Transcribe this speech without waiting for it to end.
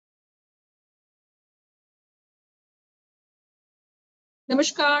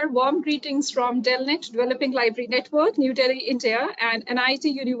Namaskar, warm greetings from DELNET Developing Library Network, New Delhi, India, and NIIT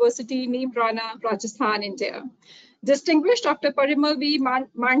University, Neemrana, Rajasthan, India. Distinguished Dr. Parimal V.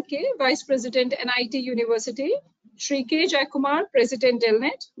 Manke, Vice President, NIIT University, Shri K. Jayakumar, President,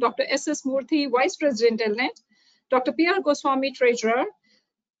 DELNET, Dr. S.S. Murthy, Vice President, DELNET, Dr. P.R. Goswami, Treasurer.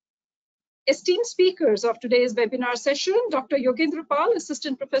 Esteemed speakers of today's webinar session, Dr. Yogendra,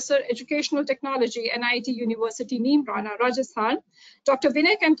 Assistant Professor, Educational Technology, NIIT University, Neemrana, Rajasthan, Dr.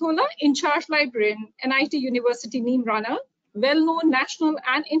 Vinay Kanthola, In Charge Librarian, NIIT University, Neemrana, well-known national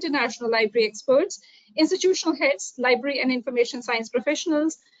and international library experts, institutional heads, library and information science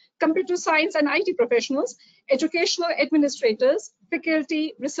professionals, computer science and IT professionals, educational administrators,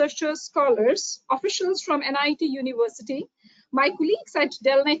 faculty, researchers, scholars, officials from NIIT University, my colleagues at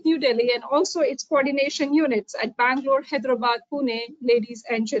DELNET New Delhi and also its coordination units at Bangalore, Hyderabad, Pune, ladies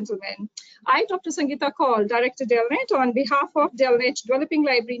and gentlemen. I, Dr. Sangeeta Kaul, Director DELNET, on behalf of DELNET Developing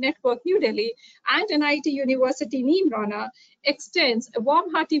Library Network New Delhi and NIIT University Neemrana, extends a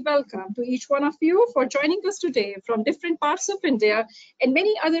warm hearty welcome to each one of you for joining us today from different parts of India and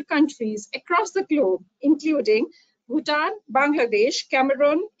many other countries across the globe, including Bhutan, Bangladesh,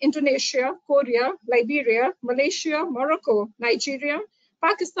 Cameroon, Indonesia, Korea, Liberia, Malaysia, Morocco, Nigeria,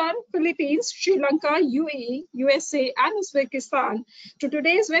 Pakistan, Philippines, Sri Lanka, UAE, USA, and Uzbekistan to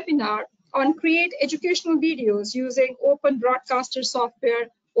today's webinar on Create Educational Videos using Open Broadcaster Software,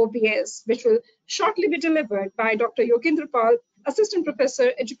 OBS, which will shortly be delivered by Dr. Yogendra, Assistant Professor,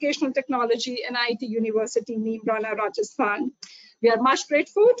 Educational Technology, NIIT University, Neemrana, Rajasthan. We are much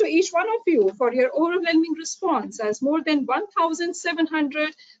grateful to each one of you for your overwhelming response, as more than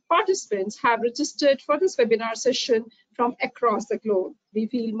 1,700 participants have registered for this webinar session from across the globe. We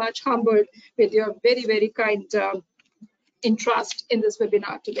feel much humbled with your very, very kind interest in this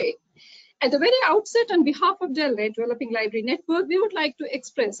webinar today. At the very outset, on behalf of DELNET Developing Library Network, we would like to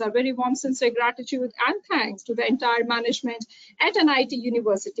express our very warm, sincere gratitude and thanks to the entire management at NIIT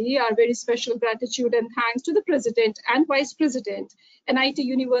University. Our very special gratitude and thanks to the President and Vice President, NIIT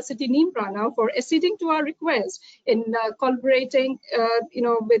University Neemrana, for acceding to our request in collaborating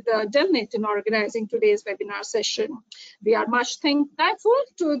with DELNET in organizing today's webinar session. We are much thankful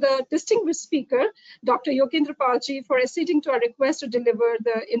to the distinguished speaker, Dr. Yogendra Palji, for acceding to our request to deliver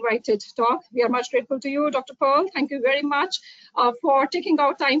the invited talk. We are much grateful to you, Dr. Paul. Thank you very much for taking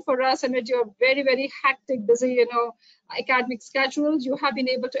out time for us, and with your very, very hectic, busy, academic schedule, you have been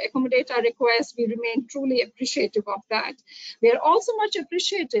able to accommodate our request. We remain truly appreciative of that. We are also much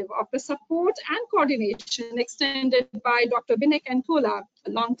appreciative of the support and coordination extended by Dr. Vinay Kanthola, a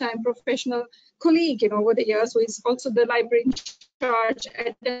longtime professional colleague over the years, who is also the library in charge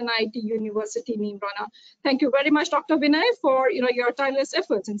at NIIT University Neemrana. Thank you very much, Dr. Vinay, for your tireless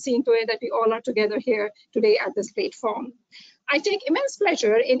efforts in seeing to it that we all are together here today at this platform. I take immense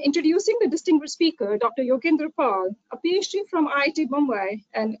pleasure in introducing the distinguished speaker, Dr. Yogendra Pal, a PhD from IIT Mumbai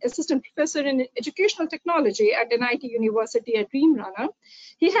and Assistant Professor in Educational Technology at NIIT University at Neemrana.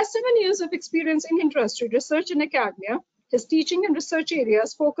 He has 7 years of experience in industry, research, and academia. His teaching and research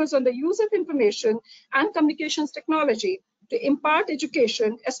areas focus on the use of information and communications technology to impart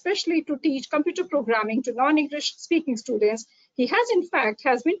education, especially to teach computer programming to non-English speaking students. He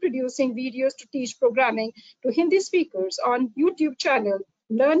has been producing videos to teach programming to Hindi speakers on YouTube channel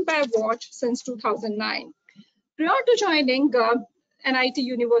Learn by Watch since 2009. Prior to joining NIIT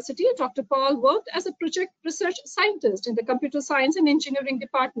University, Dr. Paul worked as a project research scientist in the Computer Science and Engineering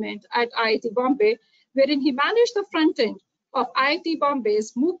Department at IIT Bombay, wherein he managed the front end of IIT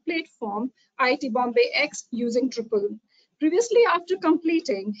Bombay's MOOC platform, IIT Bombay X, using Drupal. Previously, after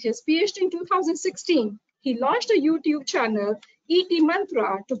completing his PhD in 2016, he launched a YouTube channel, ET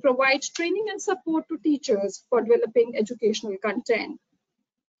Mantra, to provide training and support to teachers for developing educational content.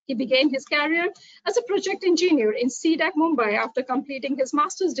 He began his career as a project engineer in CDAC Mumbai after completing his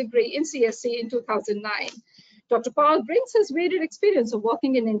master's degree in CSC in 2009. Dr. Paul brings his varied experience of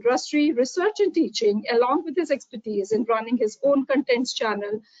working in industry, research, and teaching, along with his expertise in running his own contents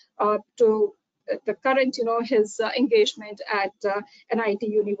channel to the current, his engagement at NIIT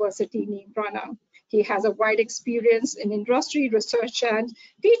University Neemrana. He has a wide experience in industry, research, and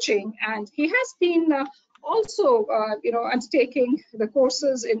teaching, and he has been also, undertaking the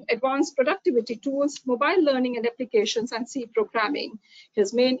courses in advanced productivity tools, mobile learning and applications, and C programming.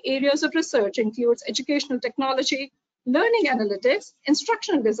 His main areas of research includes educational technology, learning analytics,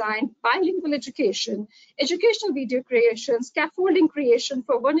 instructional design, bilingual education, educational video creation, scaffolding creation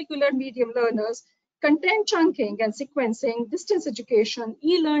for vernacular medium learners, content chunking and sequencing, distance education,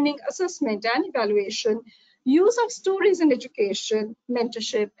 e-learning assessment and evaluation, use of stories in education,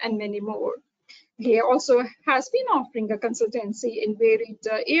 mentorship, and many more. He also has been offering a consultancy in varied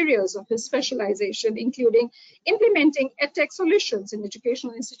areas of his specialization, including implementing edtech solutions in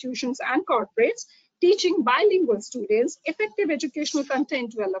educational institutions and corporates, teaching bilingual students, effective educational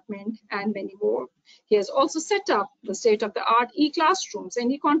content development, and many more. He has also set up the state-of-the-art e-classrooms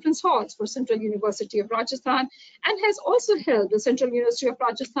and e-conference halls for Central University of Rajasthan, and has also helped the Central University of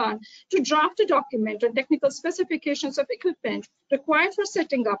Rajasthan to draft a document on technical specifications of equipment required for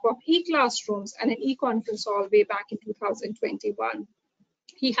setting up of e-classrooms and an e-conference hall way back in 2021.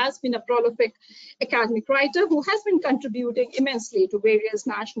 He has been a prolific academic writer who has been contributing immensely to various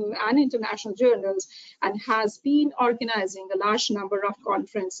national and international journals and has been organizing a large number of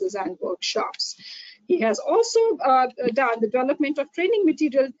conferences and workshops. He has also done the development of training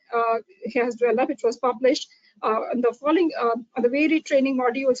material he has developed, which was published on the following on the varied training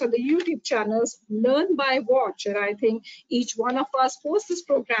modules on the YouTube channels Learn by Watch, and I think each one of us post this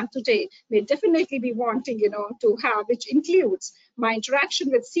program today may definitely be wanting to have, which includes my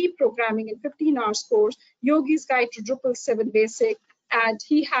interaction with C programming in 15 hours course, Yogi's Guide to Drupal 7 Basic, and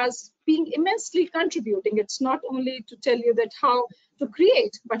he has been immensely contributing. It's not only to tell you that how to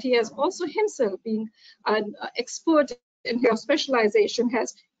create, but he has also himself being an expert in his specialization,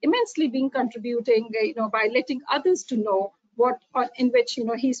 has immensely been contributing, by letting others to know what in which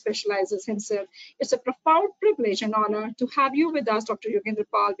he specializes himself. It's a profound privilege and honor to have you with us, Dr. Yogendra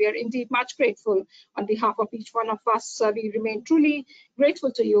Pal. We are indeed much grateful on behalf of each one of us. We remain truly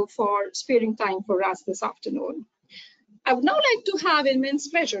grateful to you for sparing time for us this afternoon. I would now like to have immense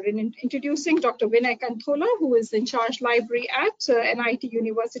pleasure in introducing Dr. Vinay Kanthola, who is in charge library at NIIT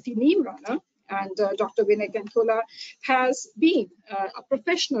University, Neemrana. And Dr. Vinay Kanthola has been a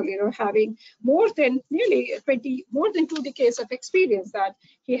professional, having more than 2 decades of experience that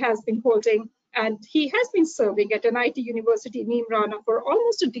he has been holding. And he has been serving at NIIT University, Neemrana for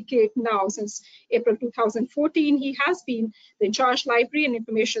almost a decade now. Since April 2014, he has been the in charge library and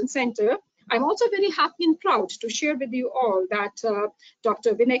information center. I'm also very happy and proud to share with you all that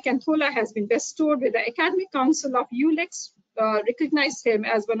Dr. Vinay Kanthola has been bestowed with the Academic Council of ULEX, recognized him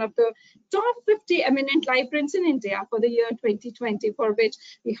as one of the top 50 eminent librarians in India for the year 2020, for which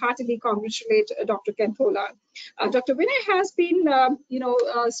we heartily congratulate Dr. Kanthola. Dr. Vinay has been,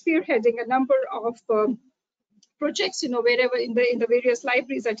 spearheading a number of projects, wherever in the various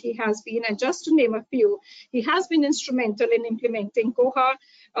libraries that he has been, and just to name a few, he has been instrumental in implementing Koha,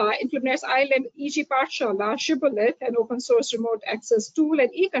 implements ILM EG Pathshala, Shibboleth, an open source remote access tool and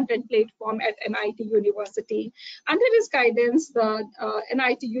e-content platform at NIIT University. Under his guidance, the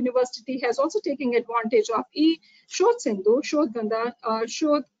NIIT University has also taken advantage of Shodh Sindhu, Shodh Ganga,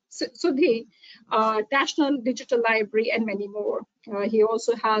 Shodh Sudhi, National Digital Library, and many more. He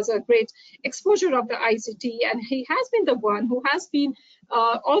also has a great exposure of the ICT, and he has been the one who has been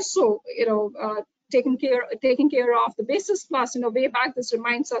also, taking care of the Basis Plus, way back. This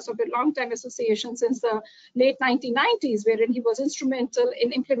reminds us of a long time association since the late 1990s, wherein he was instrumental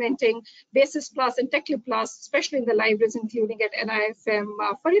in implementing Basis Plus and TechLib Plus, especially in the libraries, including at NIFM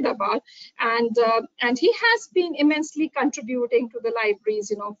Faridabad. And he has been immensely contributing to the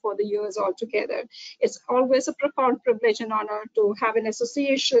libraries, for the years altogether. It's always a profound privilege and honor to have an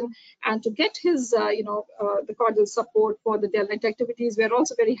association and to get his, the cordial support for the DELNET activities. We're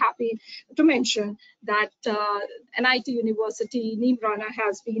also very happy to mention that NIIT University, Neemrana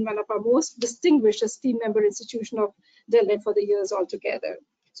has been one of our most distinguished esteemed member institution of DELNET for the years altogether.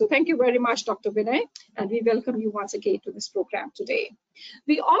 So thank you very much, Dr. Vinay, and we welcome you once again to this program today.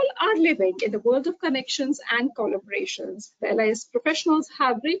 We all are living in the world of connections and collaborations. The LIS professionals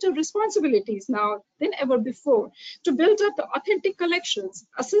have greater responsibilities now than ever before to build up the authentic collections,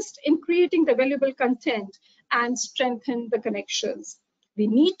 assist in creating the valuable content, and strengthen the connections. We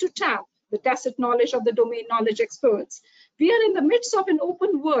need to tap the tacit knowledge of the domain knowledge experts. We are in the midst of an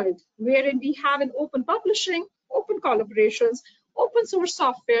open world wherein we have an open publishing, open collaborations, open source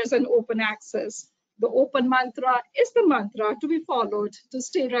softwares, and open access. The open mantra is the mantra to be followed to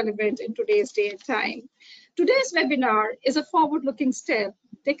stay relevant in today's day and time. Today's webinar is a forward-looking step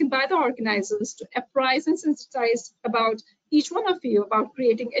taken by the organizers to apprise and sensitize about each one of you about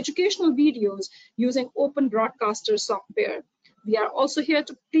creating educational videos using open broadcaster software. We are also here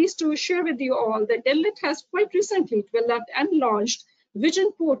pleased to share with you all that DELNET has quite recently developed and launched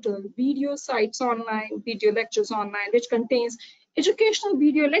Vision Portal, video sites online, video lectures online, which contains educational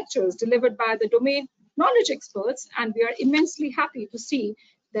video lectures delivered by the domain knowledge experts. And we are immensely happy to see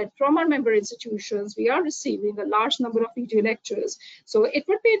that from our member institutions, we are receiving a large number of video lectures. So it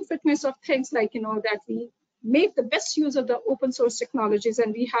would be in fitness of things like, that we make the best use of the open source technologies,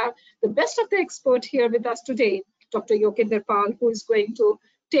 and we have the best of the expert here with us today, Dr. Yogendra Pal, who is going to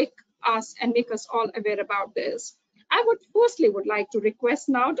take us and make us all aware about this. I would like to request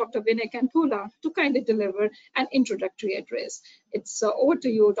now Dr. Vinay Kanthula to kindly deliver an introductory address. It's over to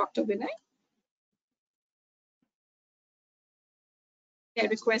you, Dr. Vinay. I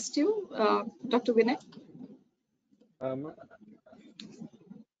request you, Dr. Vinay. Um,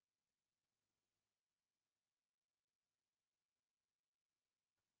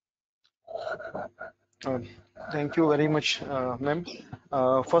 uh, Thank you very much, ma'am.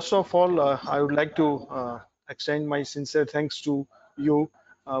 First of all, I would like to extend my sincere thanks to you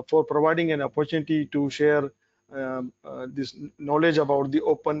for providing an opportunity to share this knowledge about the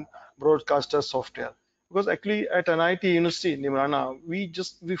open broadcaster software. Because actually at NIIT University, Neemrana, we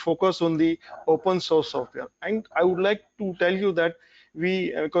focus on the open source software, and I would like to tell you that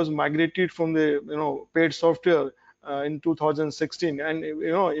we because migrated from the paid software in 2016 and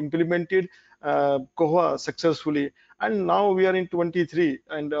implemented Koha successfully, and now we are in 23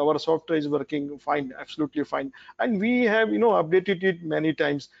 and our software is working fine, absolutely fine, and we have updated it many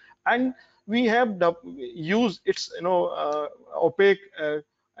times, and we have used its opaque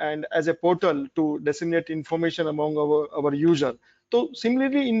and as a portal to disseminate information among our user. So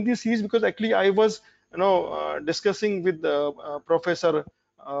similarly in this is because actually I was discussing with Professor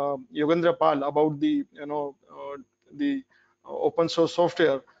Yogendra Pal about the the open source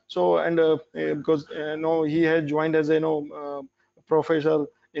software. So and because he had joined as a professor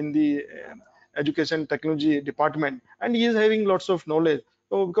in the education technology department, and he is having lots of knowledge.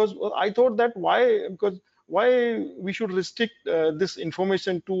 So because I thought that why we should restrict this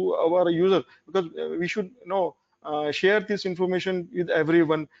information to our user, because we should share this information with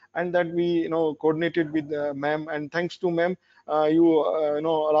everyone, and that we coordinated with ma'am, and thanks to ma'am you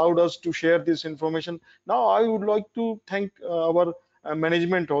allowed us to share this information. Now I would like to thank our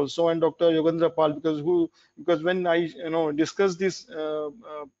management also and Dr. Yogendra Pal, because when I discussed this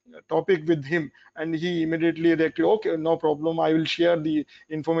topic with him, and he immediately reacted, okay, no problem, I will share the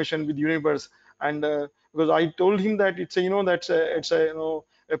information with universe. And because I told him that it's a it's a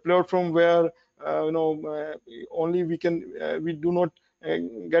a platform where only we do not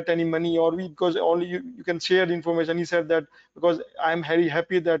get any money, or we because only you can share the information. He said that because I'm very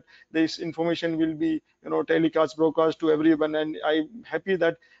happy that this information will be telecast, broadcast to everyone, and I'm happy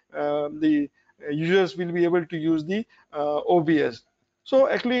that the users will be able to use the OBS. So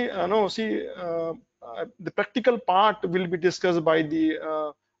actually no see the practical part will be discussed by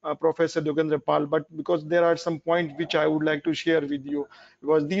the Professor Yogendra Pal, but because there are some points which I would like to share with you,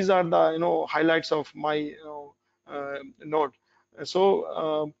 because these are the highlights of my note.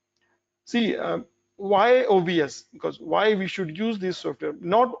 So see, why OBS? Because why we should use this software?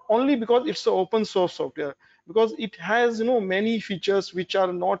 Not only because it's an open source software, because it has many features which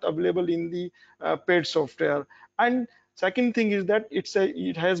are not available in the paid software. And second thing is that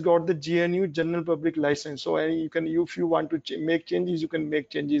it has got the GNU General Public License. So you can, if you want to make changes, you can make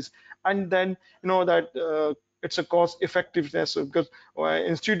changes. And then that it's a cost effectiveness, because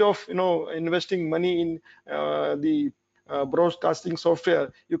instead of investing money in the broadcasting software,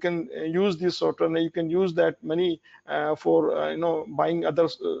 you can use this software, and you can use that money for buying other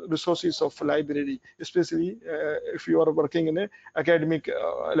resources of library, especially if you are working in a academic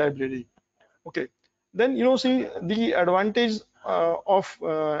library. Okay, then see the advantage of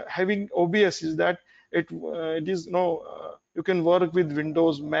having OBS is that it is you can work with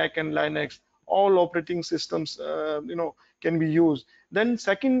Windows, Mac, and Linux. All operating systems can be used. Then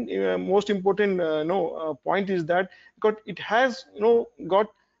second most important point is that because it has got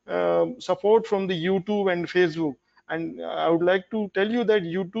support from the YouTube and Facebook. And I would like to tell you that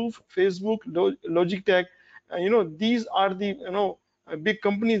YouTube, Facebook, Logitech, these are the big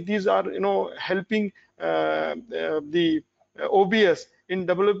companies. These are helping the OBS in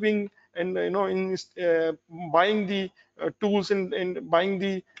developing, and in buying the tools, and buying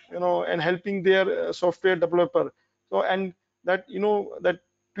the and helping their software developer. So and that that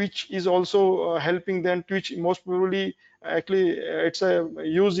Twitch is also helping them. Twitch most probably actually it's a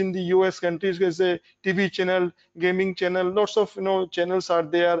used in the US countries as a TV channel, gaming channel, lots of channels are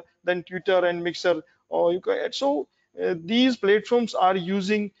there. Then Twitter and Mixer, or you can, so these platforms are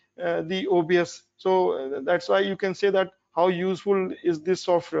using the OBS. So that's why you can say that how useful is this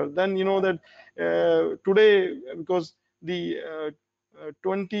software. Then that today, because the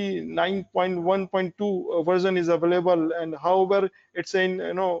 29.1.2 version is available, and however it's in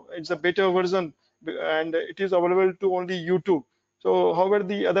it's a beta version, and it is available to only YouTube. So however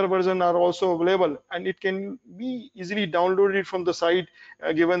the other version are also available, and it can be easily downloaded from the site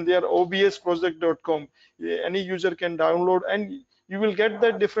given there obsproject.com. Any user can download, and you will get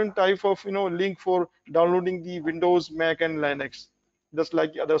that different type of link for downloading the Windows, Mac, and Linux. just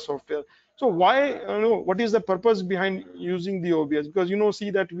like other software. So why, what is the purpose behind using the OBS? Because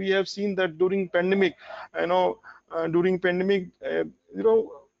see that we have seen that during pandemic, during pandemic,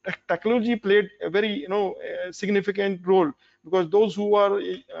 technology played a very significant role, because those who are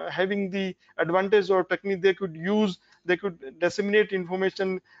having the advantage or technique, they could disseminate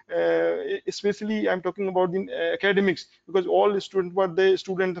information, especially I'm talking about the academics, because all the student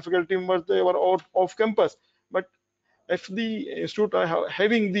faculty members, they were off campus. But if the student are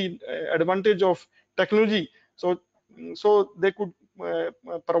having the advantage of technology, so they could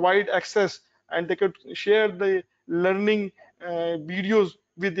provide access, and they could share the learning videos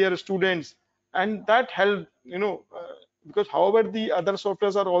with their students, and that helped, because however the other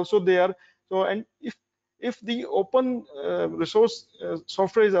softwares are also there. So, and if the open resource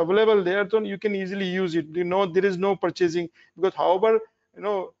software is available there, then you can easily use it. There is no purchasing, because however,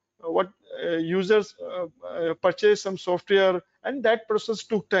 what users purchase some software, and that process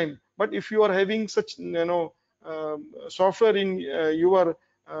took time. But if you are having such software in your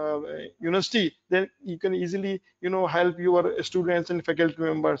university, then you can easily help your students and faculty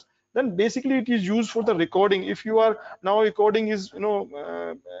members. Then basically it is used for the recording. If you are now, recording is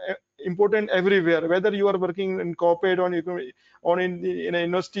important everywhere, whether you are working in corporate, or in a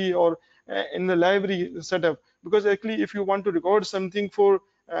university, or in the library setup. Because actually if you want to record something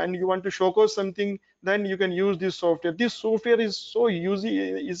and you want to showcase something, then you can use this software. This software is so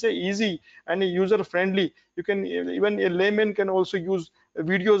easy and user friendly. You can, even a layman can also use.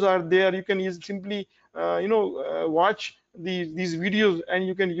 Videos are there, you can simply watch these videos, and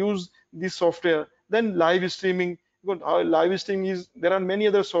you can use this software. Then live streaming, live streaming is, there are many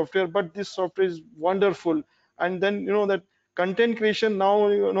other software, but this software is wonderful. And then that content creation, now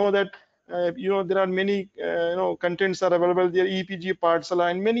that there are many contents are available there, EPG, Partsala,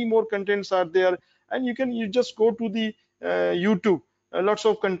 and many more contents are there. And you just go to the YouTube, lots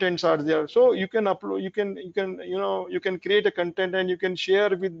of contents are there. So you can upload, you can create a content, and you can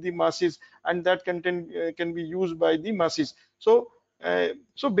share with the masses, and that content can be used by the masses. So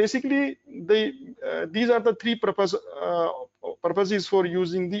basically these are the three purposes for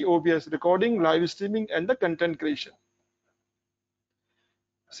using the OBS: recording, live streaming, and the content creation.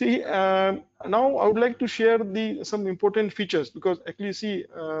 See, now I would like to share some important features, because actually, see,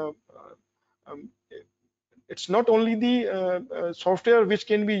 um, it's not only the software which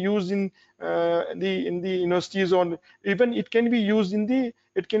can be used in the universities, or even it can be used in the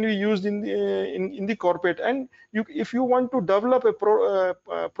corporate. And if you want to develop a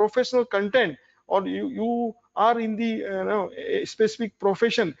professional content, or you are in the a specific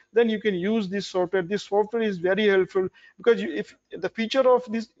profession, then you can use this software. This software is very helpful, because if the feature of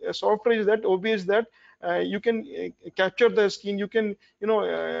this software is that OBS, that you can capture the screen, you can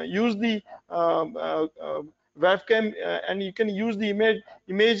use the webcam, and you can use the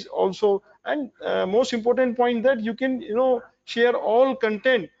image also. And most important point, that you can share all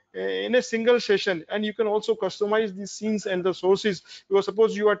content in a single session, and you can also customize the scenes and the sources. Because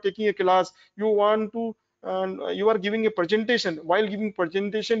suppose you are taking a class, you want to you are giving a presentation. While giving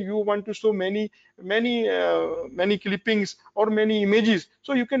presentation, you want to show many clippings or many images,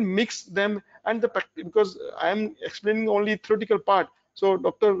 so you can mix them. And because I am explaining only theoretical part, so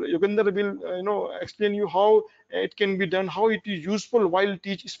Dr. Yogendra will explain you how it can be done, how it is useful while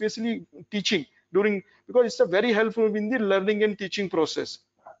especially teaching, because it's a very helpful in the learning and teaching process.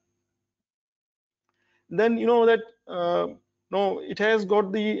 Then that no, it has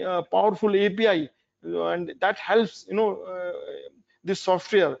got the powerful API, and that helps this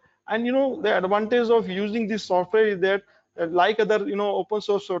software. And the advantage of using this software is that like other open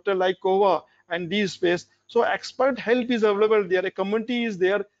source software like Kova and DSpace, so expert help is available there, a community is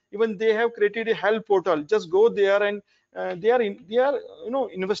there. Even they have created a help portal. Just go there, and they are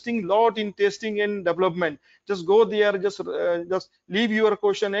investing a lot in testing and development. Just go there, just leave your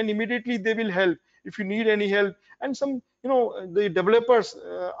question, and immediately they will help if you need any help. And some the developers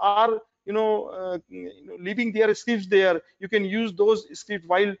are leaving their scripts there. You can use those scripts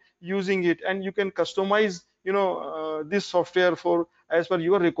while using it, and you can customize this software for as per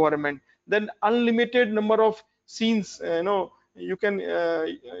your requirement. Then unlimited number of scenes you can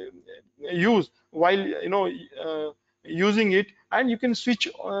use while using it, and you can switch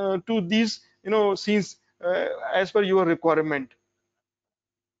to these scenes as per your requirement.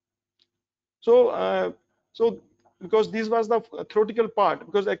 So because this was the theoretical part,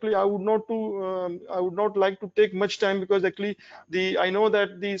 because actually I would not like to take much time, because actually I know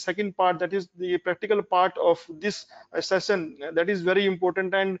that the second part, that is the practical part of this session, that is very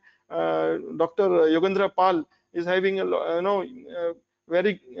important. And Dr. Yogendra Pal is having a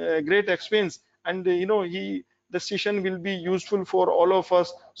very great experience, and he the session will be useful for all of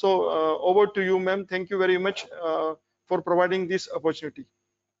us. So over to you, ma'am. Thank you very much for providing this opportunity.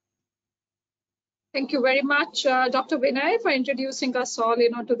 Thank you very much, Dr. Vinay, for introducing us all,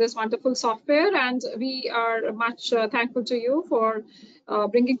 to this wonderful software. And we are much thankful to you for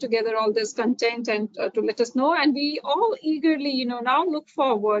bringing together all this content and to let us know. And we all eagerly, now look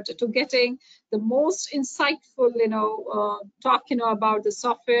forward to getting the most insightful, talk, about the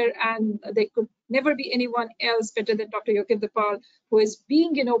software. And there could never be anyone else better than Dr. Yogendra, who is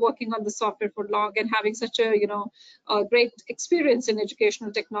working on the software for long and having such a, a great experience in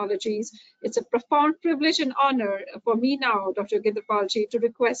educational technologies. It's a profound privilege and honor for me now, Dr. Yogendra, to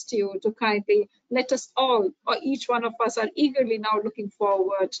request you to kindly let us all, or each one of us, are eagerly now looking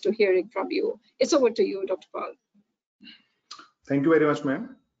forward to hearing from you. It's over to you, Dr. Pal. Thank you very much,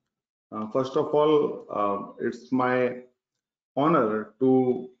 ma'am. First of all, it's my honor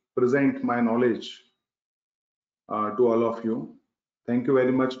to present my knowledge to all of you. Thank you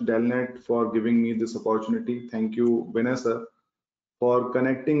very much, DELNET, for giving me this opportunity. Thank you, Vinay sir, for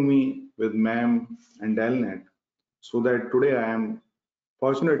connecting me with ma'am and DELNET, so that today I am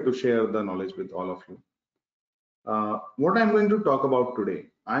fortunate to share the knowledge with all of you. What I'm going to talk about today,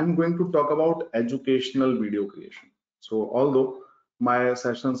 I'm going to talk about educational video creation. So although my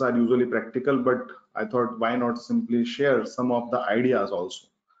sessions are usually practical, but I thought why not simply share some of the ideas also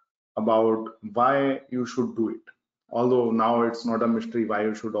about why you should do it. Although now it's not a mystery why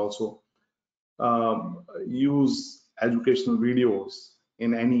you should also use educational videos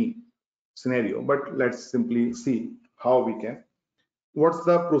in any scenario, but let's simply see how we can. What's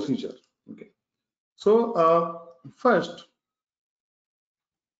the procedure? Okay. So first,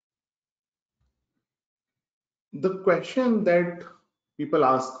 the question that people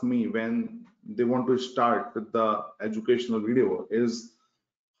ask me when they want to start with the educational video is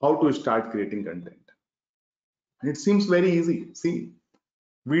how to start creating content. It seems very easy. See,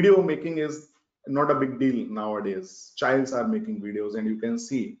 video making is not a big deal nowadays. Childs are making videos, and you can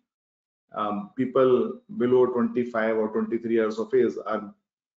see people below 25 or 23 years of age are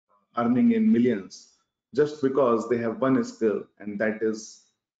earning in millions just because they have one skill, and that is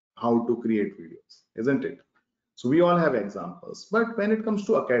how to create videos, isn't it? So we all have examples, but when it comes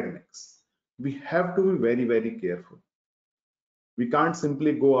to academics, we have to be very, very careful. We can't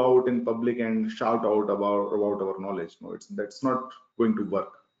simply go out in public and shout out about our knowledge. No, that's not going to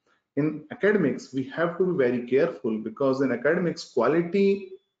work. In academics, we have to be very careful, because in academics, quality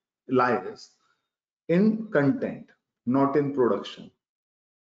lies in content, not in production.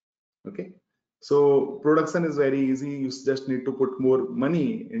 Okay, so production is very easy. You just need to put more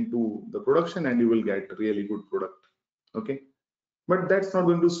money into the production and you will get really good product. Okay, but that's not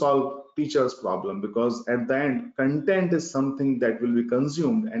going to solve teachers' problem, because at the end, content is something that will be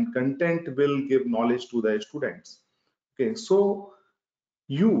consumed, and content will give knowledge to the students. Okay, so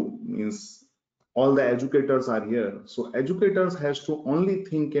you means all the educators are here. So educators has to only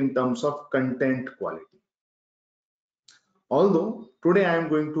think in terms of content quality. Although today I am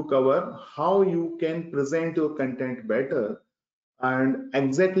going to cover how you can present your content better and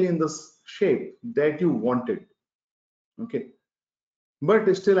exactly in the shape that you wanted. Okay,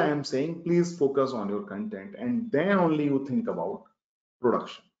 but still I am saying please focus on your content, and then only you think about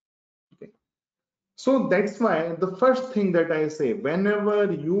production. Okay, so that's why the first thing that I say,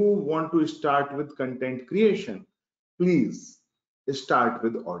 whenever you want to start with content creation, please start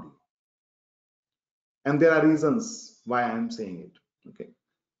with audio. And there are reasons why I am saying it. Okay,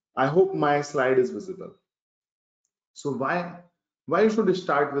 I hope my slide is visible. So why you should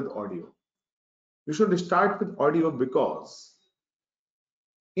start with audio? You should start with audio because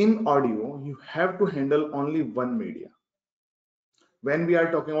in audio you have to handle only one media. When we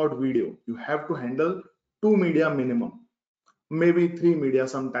are talking about video, you have to handle 2 media minimum, maybe 3 media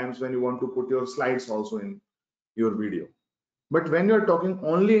sometimes when you want to put your slides also in your video. But when you're talking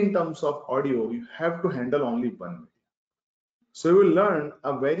only in terms of audio, you have to handle only one media. So you will learn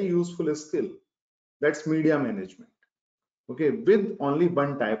a very useful skill, that's media management. Okay, with only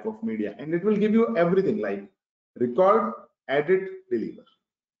one type of media, and it will give you everything like record, edit, deliver.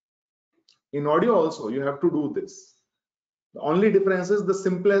 In audio also you have to do this. The only difference is the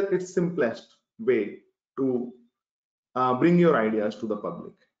simplest way to bring your ideas to the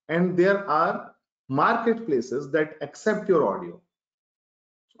public, and there are marketplaces that accept your audio.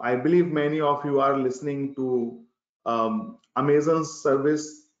 I believe many of you are listening to Amazon's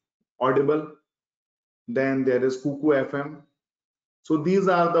service Audible, then there is Kuku FM. So these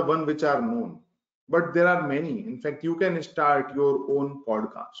are the ones which are known, but there are many. In fact, you can start your own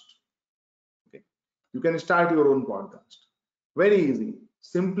podcast. Okay, you can start your own podcast. Very easy.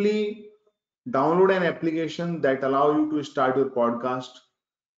 Simply Download an application that allow you to start your podcast,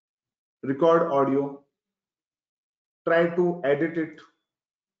 record audio, try to edit it,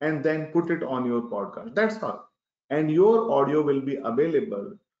 and then put it on your podcast. That's all. And your audio will be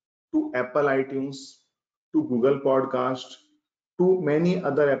available to Apple iTunes, to Google Podcast, to many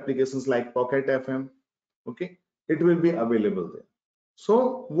other applications like Pocket FM. Okay, it will be available there.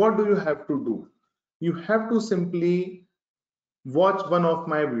 So what do you have to do? You have to simply watch one of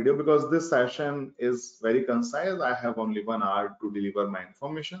my video, because this session is very concise. I have only 1 hour to deliver my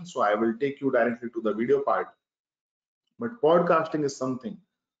information, so I will take you directly to the video part. But podcasting is something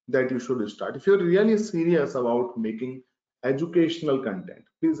that you should start. If you're really serious about making educational content,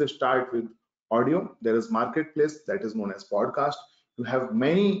 please start with audio. There is marketplace that is known as podcast. You have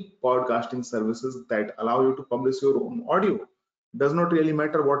many podcasting services that allow you to publish your own audio. Does not really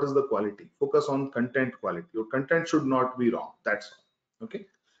matter what is the quality. Focus on content quality. Your content should not be wrong. That's all. Okay.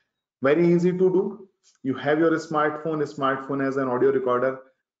 Very easy to do. You have your smartphone as an audio recorder.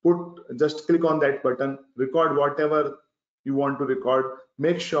 Just click on that button, record whatever you want to record.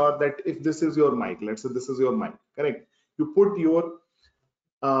 Make sure that if this is your mic, let's say this is your mic, correct? You put your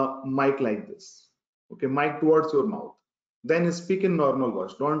mic like this, okay, mic towards your mouth. Then speak in normal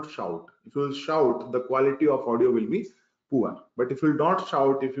voice. Don't shout. If you shout, the quality of audio will be poor. But if you don't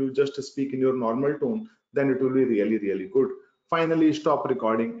shout, if you just speak in your normal tone, then it will be really, really good. Finally, stop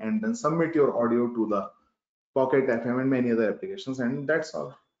recording and then submit your audio to the Pocket FM and many other applications, and that's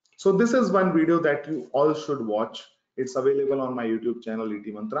all. So this is one video that you all should watch. It's available on my YouTube channel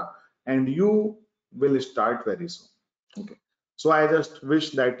ET Mantra, and you will start very soon. Okay. So I just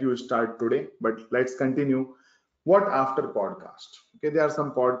wish that you start today, but let's continue. What after podcast? Okay, there are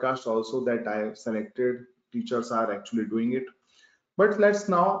some podcasts also that I have selected. Teachers are actually doing it, but let's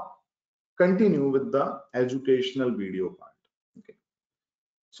now continue with the educational video part. Okay.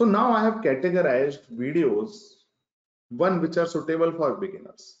 So now I have categorized videos, one which are suitable for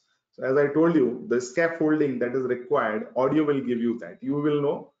beginners. So as I told you, the scaffolding that is required, audio will give you that. You will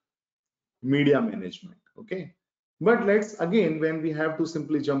know media management. Okay. But let's again, when we have to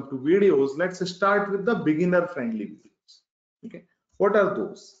simply jump to videos, let's start with the beginner friendly videos. Okay. What are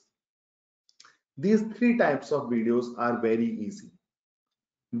those? These 3 types of videos are very easy.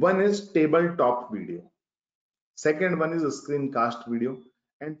 One is tabletop video. Second one is a screencast video.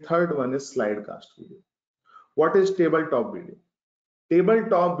 And third one is slidecast video. What is tabletop video?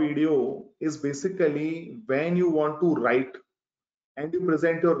 Tabletop video is basically when you want to write and you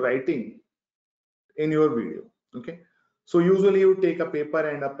present your writing in your video. Okay. So usually you take a paper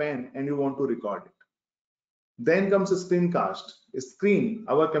and a pen and you want to record it. Then comes a screencast, a screen,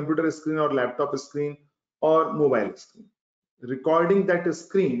 our computer screen or laptop screen or mobile screen. Recording that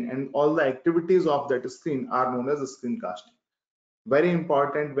screen and all the activities of that screen are known as screencasting. Very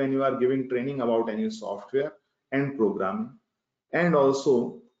important when you are giving training about any software and programming. And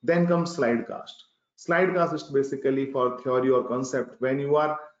also then comes slidecast. Slidecast is basically for theory or concept when you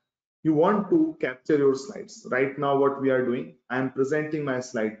want to capture your slides. Right now what we are doing, I am presenting my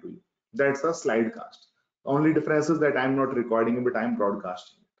slide to you. That's a slidecast. Only difference is that I'm not recording it, but I'm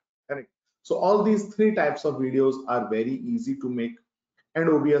broadcasting it. Correct. So all these 3 types of videos are very easy to make, and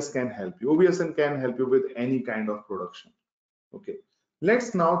OBS can help you. OBS can help you with any kind of production. Okay.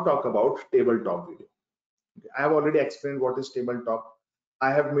 Let's now talk about tabletop video. Okay. I have already explained what is tabletop.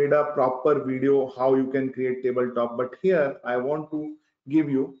 I have made a proper video how you can create tabletop, but here I want to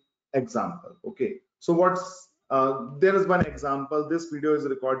give you example. Okay. So there is one example. This video is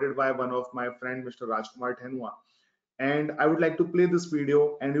recorded by one of my friend, Mr. Rajkumar Thenwa, and I would like to play this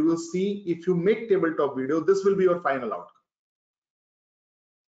video, and you will see if you make tabletop video, this will be your final outcome.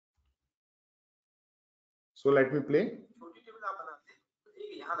 So let me play.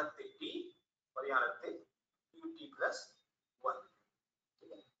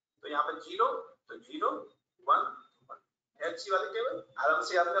 तो यहाँ पर 0 तो 0 1 LC वाली table आराम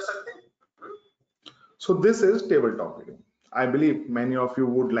से याद कर सकते हैं. So this is tabletop video. I believe many of you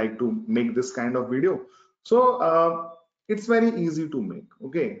would like to make this kind of video. So it's very easy to make.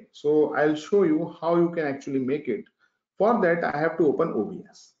 Okay, so I'll show you how you can actually make it. For that I have to open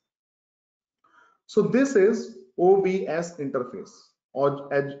OBS. So this is OBS interface or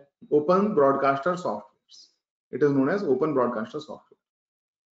Open Broadcaster Software. It is known as Open Broadcaster Software.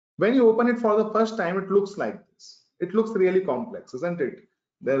 When you open it for the first time, it looks like this. It looks really complex, isn't it?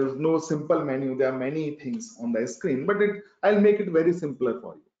 There is no simple menu. There are many things on the screen, but I'll make it very simpler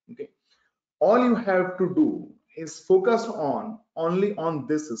for you. Okay. All you have to do is focus only on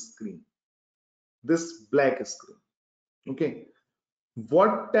this screen, this black screen. Okay.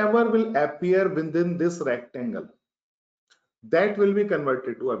 Whatever will appear within this rectangle, that will be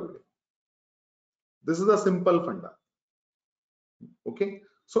converted to a video. This is a simple funda. Okay,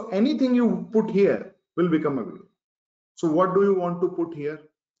 so anything you put here will become a video. So what do you want to put here?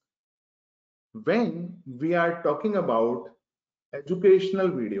 When we are talking about educational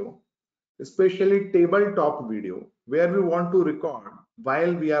video, especially tabletop video, where we want to record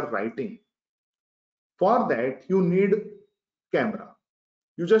while we are writing, for that you need camera.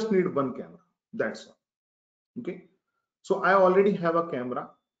 You just need one camera, that's all. Okay, so I already have a camera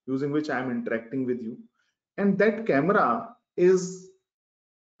using which I am interacting with you, and that camera is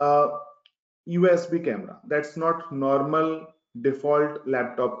a USB camera. That's not normal default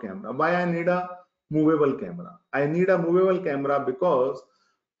laptop camera. Why I need a movable camera? I need a movable camera because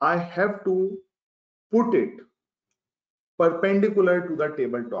I have to put it perpendicular to the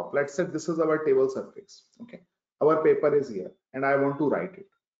tabletop. Let's say this is our table surface. Okay, our paper is here and I want to write it.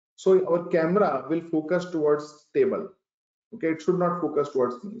 So our camera will focus towards table. Okay, it should not focus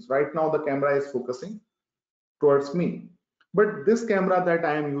towards me. So right now the camera is focusing towards me, but this camera that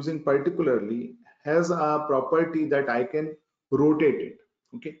I am using particularly has a property that I can rotate it.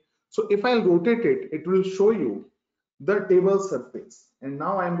 Okay, so if I'll rotate it, it will show you the table surface, and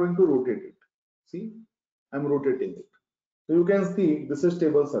now I'm going to rotate it. See, I'm rotating it, so you can see this is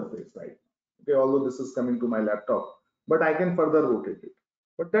table surface, right? Okay, although this is coming to my laptop, but I can further rotate it,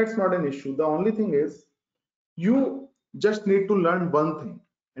 but that's not an issue. The only thing is you just need to learn one thing,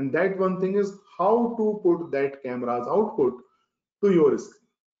 and that one thing is how to put that camera's output to your screen.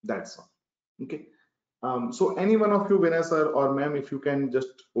 That's all. Okay, so any one of you, Vinay sir or ma'am, if you can just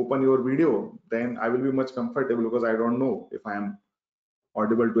open your video, then I will be much comfortable, because I don't know if I am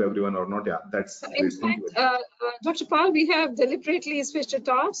audible to everyone or not. Yeah, that's In great. Thank fact, you. Dr. Paul, we have deliberately switched it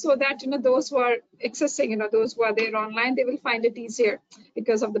off so that those who are accessing, those who are there online, they will find it easier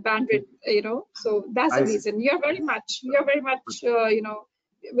because of the bandwidth. So that's the I see. reason. You're very much,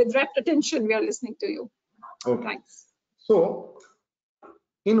 with rapt attention, we are listening to you. Okay. Thanks. So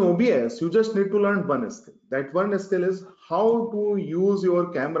in OBS, you just need to learn one skill. That one skill is how to use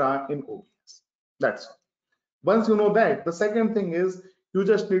your camera in OBS. That's all. Once you know that, the second thing is you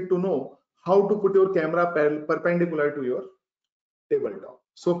just need to know how to put your camera perpendicular to your tabletop.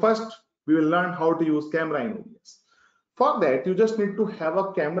 So first we will learn how to use camera in OBS. For that, you just need to have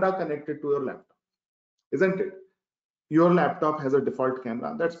a camera connected to your laptop, isn't it? Your laptop has a default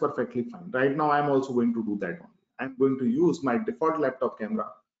camera. That's perfectly fine. Right now I'm also going to do that one. I'm going to use my default laptop camera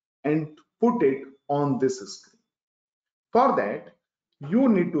and put it on this screen. For that, you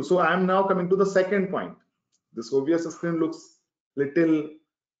need to, so I'm now coming to the second point. This OBS screen looks little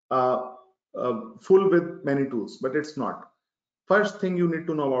full with many tools, but it's not. First thing you need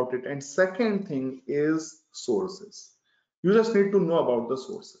to know about it, and second thing is sources. You just need to know about the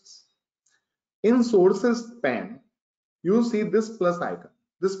sources. In sources pane, you see this plus icon.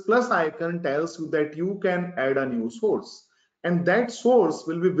 This plus icon tells you that you can add a new source, and that source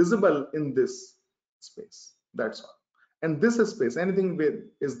will be visible in this space. That's all. And this space, anything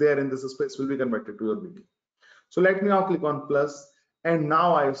is there in this space, will be converted to your video. So let me now click on plus, and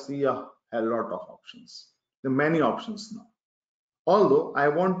now I see a lot of options. There are many options now. Although I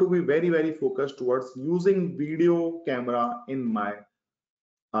want to be very, very focused towards using video camera in my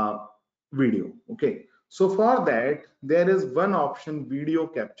video. Okay, so for that, there is one option, video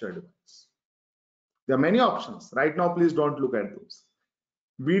capture device. There are many options. Right now, please don't look at those.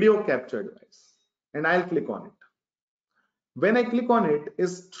 Video capture device, and I'll click on it. When I click on it, it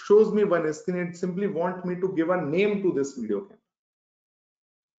shows me one screen. It simply wants me to give a name to this video camera.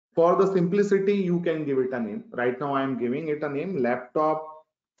 For the simplicity, you can give it a name. Right now, I am giving it a name, laptop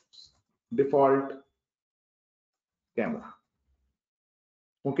default camera.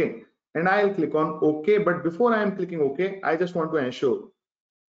 Okay, and I'll click on OK. But before I am clicking OK, I just want to ensure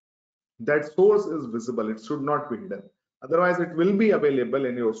that source is visible. It should not be hidden. Otherwise, it will be available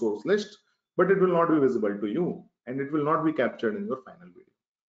in your source list, but it will not be visible to you, and it will not be captured in your final video.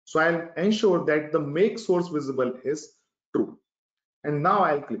 So I'll ensure that the make source visible is true. And now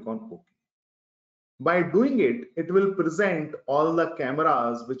I'll click on OK. By doing it, it will present all the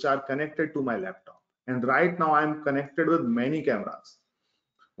cameras which are connected to my laptop. And right now I'm connected with many cameras.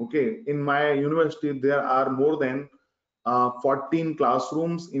 Okay, in my university, there are more than 14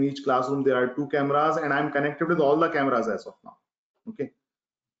 classrooms. In each classroom, there are 2 cameras, and I'm connected with all the cameras as of now. Okay,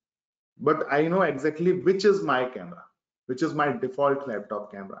 but I know exactly which is my camera, which is my default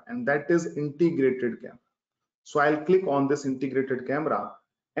laptop camera, and that is integrated camera. So I'll click on this integrated camera,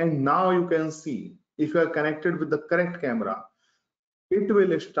 and now you can see if you are connected with the correct camera, it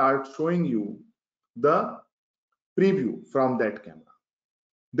will start showing you the preview from that camera.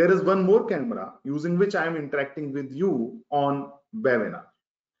 There is one more camera using which I am interacting with you on webinar.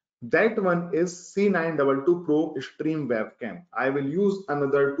 That one is C922 Pro Stream Webcam. I will use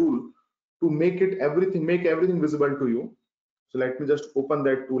another tool to make everything visible to you. So let me just open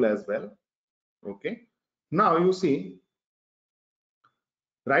that tool as well. Okay. Now you see,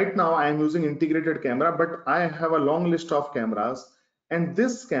 right now I am using integrated camera, but I have a long list of cameras, and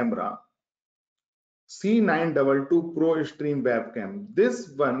this camera C922 Pro Stream Webcam, this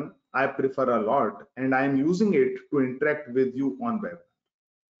one I prefer a lot, and I am using it to interact with you on web.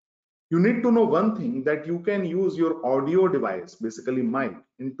 You need to know one thing, that you can use your audio device, basically mic,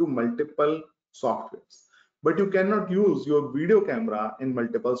 into multiple softwares, but you cannot use your video camera in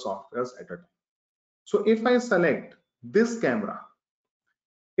multiple softwares at a time. So if I select this camera,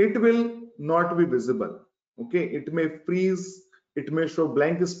 it will not be visible. Okay, it may freeze, it may show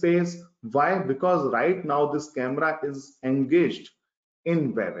blank space. Why? Because right now this camera is engaged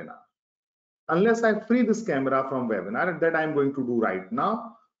in webinar. Unless I free this camera from webinar, that I'm going to do right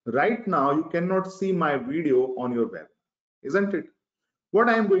now. Right now, you cannot see my video on your webinar, isn't it? What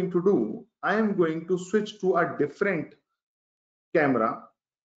I am going to do, I am going to switch to a different camera,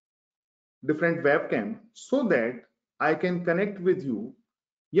 different webcam, so that I can connect with you,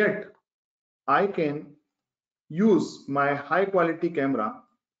 yet I can use my high quality camera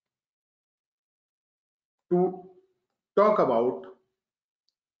to talk about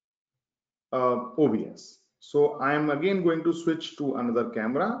OBS. So I am again going to switch to another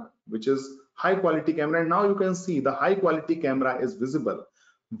camera, which is high quality camera, and now you can see the high quality camera is visible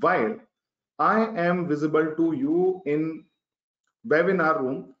while I am visible to you in webinar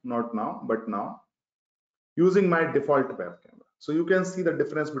room, not now, but now, using my default web camera. So you can see the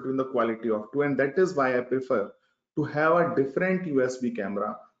difference between the quality of two, and that is why I prefer to have a different USB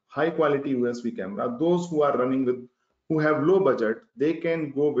camera, high quality USB camera. Those who are running with, who have low budget, they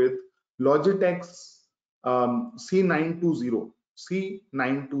can go with Logitech's C920, please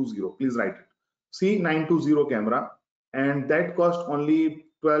write it, C920 camera, and that cost only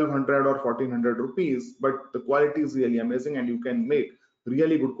 1200 or 1400 rupees, but the quality is really amazing and you can make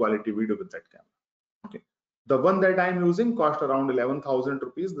really good quality video with that camera. Okay, the one that I'm using cost around 11,000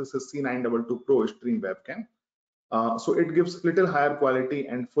 rupees. This is C922 Pro Stream Webcam. So it gives little higher quality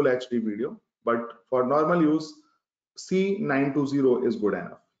and full HD video, but for normal use, C920 is good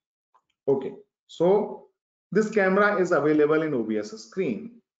enough. Okay, so this camera is available in OBS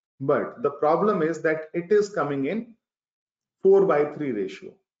screen, but the problem is that it is coming in 4:3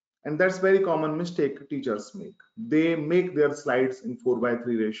 ratio, and that's very common mistake teachers make. They make their slides in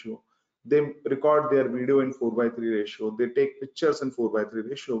 4:3 ratio, they record their video in 4:3 ratio, they take pictures in 4:3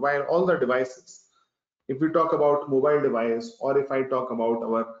 ratio, while all the devices, if we talk about mobile device, or if I talk about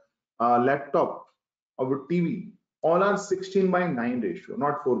our laptop, our TV, all are 16:9 ratio,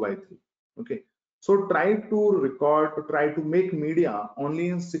 not 4:3. Okay, so try to record, try to make media only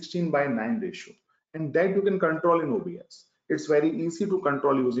in 16:9 ratio, and that you can control in OBS. It's very easy to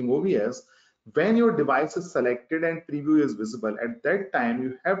control using OBS. When your device is selected and preview is visible, at that time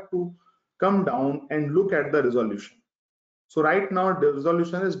you have to come down and look at the resolution. So right now the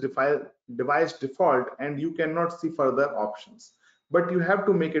resolution is device default and you cannot see further options, but you have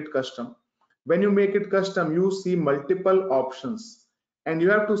to make it custom. When you make it custom, you see multiple options and you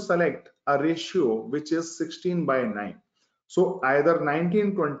have to select a ratio which is 16:9. So either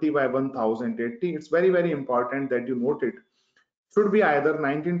 1920/1080. It's very, very important that you note it. Should be either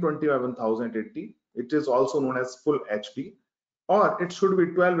 1920/1080. It is also known as full HD, or it should be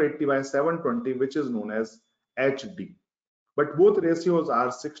 1280/720, which is known as HD. But both ratios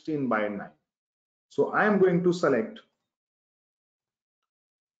are 16:9. So I am going to select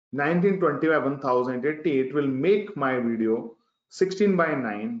 1920/1080. It will make my video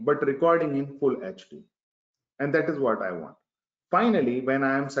 16:9, but recording in full HD, and that is what I want. Finally, when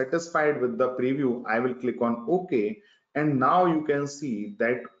I am satisfied with the preview, I will click on OK, and now you can see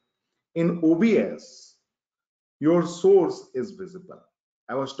that in OBS your source is visible.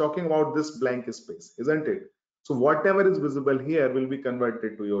 I was talking about this blank space, isn't it? So whatever is visible here will be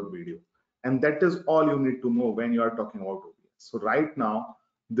converted to your video, and that is all you need to know when you are talking about OBS. So right now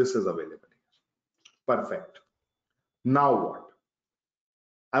this is available here. Perfect. Now what?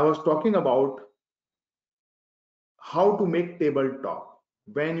 I was talking about how to make tabletop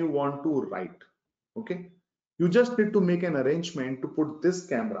when you want to write. Okay, you just need to make an arrangement to put this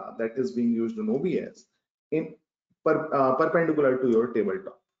camera that is being used in OBS in perpendicular to your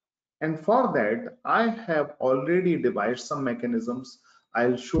tabletop. And for that, I have already devised some mechanisms.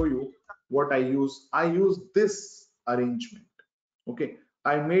 I'll show you what I use. I use this arrangement. Okay,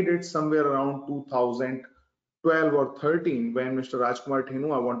 I made it somewhere around 2012 or 13 when Mr. Rajkumar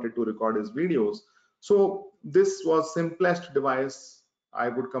Thenua wanted to record his videos. So this was simplest device I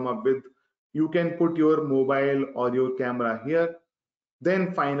would come up with, you can put your mobile or your camera here.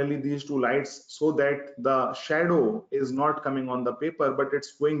 Then finally these two lights, so that the shadow is not coming on the paper, but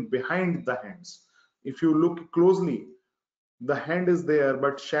it's going behind the hands. If you look closely, the hand is there,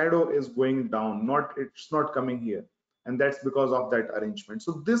 but shadow is going down, it's not coming here. And that's because of that arrangement.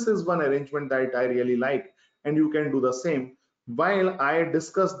 So this is one arrangement that I really like, and you can do the same. While I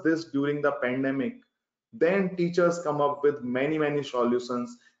discussed this during the pandemic, then teachers come up with many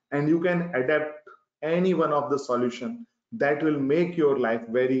solutions, and you can adapt any one of the solution that will make your life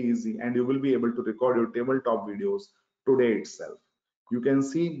very easy, and you will be able to record your tabletop videos today itself. You can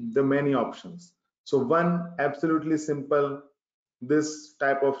see the many options. So one absolutely simple, this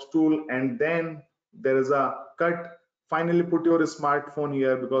type of tool, and then there is a cut. Finally put your smartphone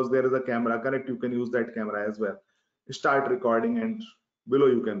here because there is a camera, correct? You can use that camera as well. Start recording, and below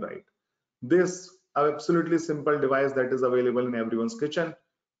you can write. This absolutely simple device that is available in everyone's kitchen,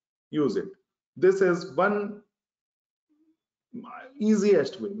 use it. This is one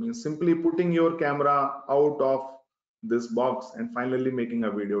easiest way, means simply putting your camera out of this box and finally making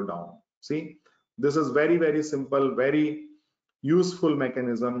a video down. See, this is very simple, very useful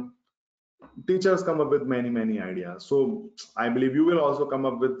mechanism. Teachers come up with many ideas, so I believe you will also come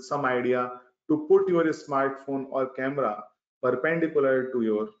up with some idea to put your smartphone or camera perpendicular to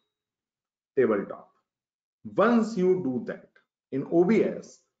your tabletop. Once you do that in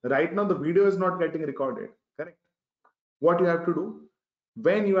OBS, right now the video is not getting recorded, correct? What you have to do,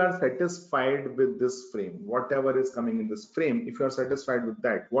 when you are satisfied with this frame, whatever is coming in this frame, if you are satisfied with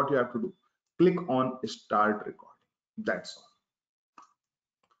that, what you have to do, click on start recording. That's all.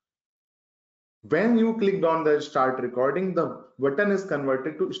 When you clicked on the start recording, the button is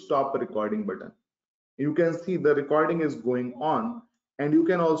converted to stop recording button. You can see the recording is going on, and you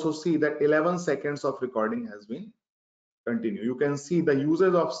can also see that 11 seconds of recording has been continued. You can see the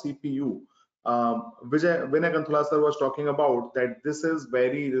usage of CPU. Vinay Kanthula sir was talking about that this is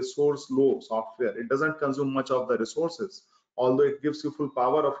very resource low software. It doesn't consume much of the resources, although it gives you full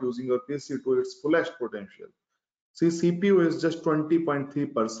power of using your PC to its fullest potential. See, CPU is just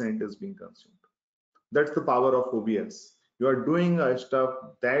 20.3% is being consumed. That's the power of OBS. You are doing stuff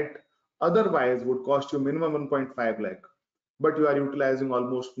that otherwise would cost you minimum 1.5 lakh, but you are utilizing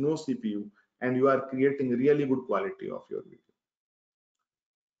almost no CPU, and you are creating really good quality of your video.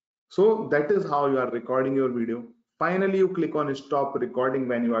 So that is how you are recording your video. Finally, you click on stop recording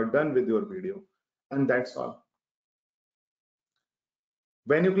when you are done with your video, and that's all.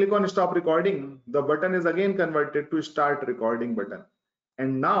 When you click on stop recording, the button is again converted to start recording button.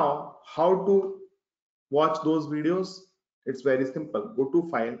 And now how to watch those videos? It's very simple. Go to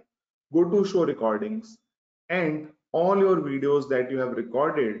file, go to show recordings, and all your videos that you have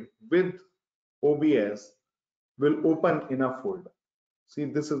recorded with OBS will open in a folder. See,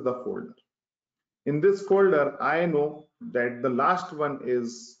 this is the folder. In this folder, I know that the last one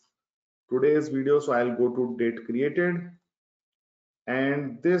is today's video, so I'll go to date created,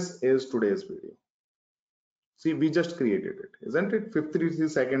 and this is today's video. See, we just created it, isn't it?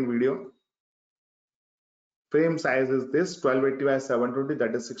 53-second video. Frame size is this, 1280 by 720,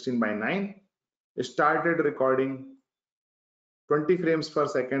 that is 16 by 9. Started recording 20 frames per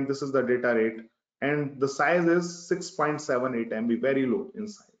second. This is the data rate, and the size is 6.78 MB, very low in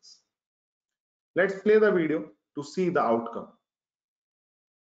size. Let's play the video to see the outcome.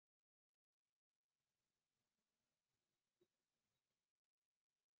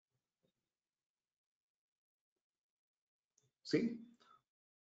 See,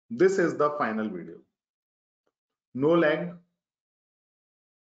 this is the final video. No lag,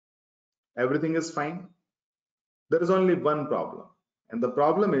 everything is fine. There is only one problem, and the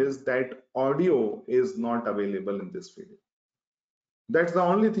problem is that audio is not available in this video. That's the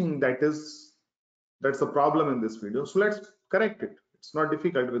only thing that's the problem in this video. So let's correct it. It's not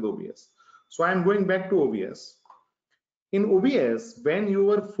difficult with OBS. So I'm going back to OBS. In OBS, when you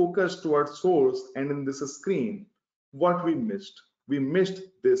were focused towards source and in this screen, what we missed? We missed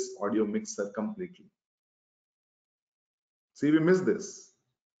this audio mixer completely. See, we missed this.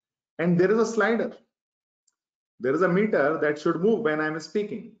 And there is a slider. There is a meter that should move when I'm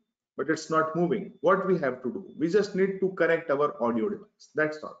speaking, but it's not moving. What we have to do? We just need to correct our audio device.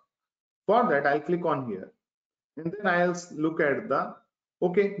 That's all. For that, I'll click on here, and then I'll look at the,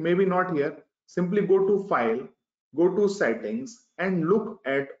 okay, maybe not here. Simply go to file, go to settings, and look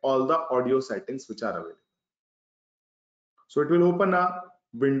at all the audio settings which are available. So it will open a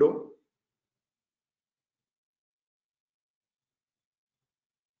window.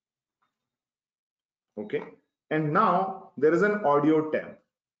 Okay, and now there is an audio tab.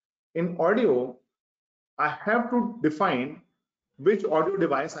 In audio, I have to define which audio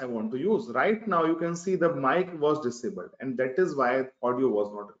device I want to use. Right now you can see the mic was disabled, and that is why audio was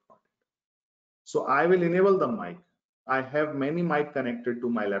not recorded. So I will enable the mic. I have many mic connected to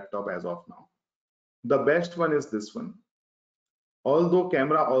my laptop as of now. The best one is this one. Although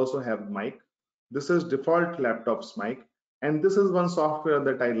camera also have mic, this is default laptop's mic, and this is one software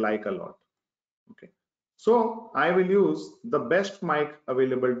that I like a lot. Okay, so I will use the best mic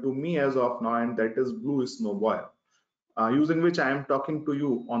available to me as of now, and that is Blue Snowball, using which I am talking to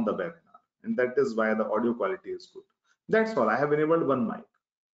you on the webinar, and that is why the audio quality is good. That's all. I have enabled one mic.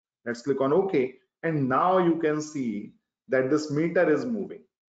 Let's click on OK, and now you can see that this meter is moving.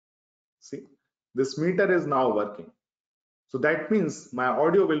 See, this meter is now working. So that means my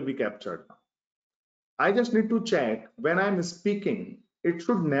audio will be captured now. I just need to check when I'm speaking, it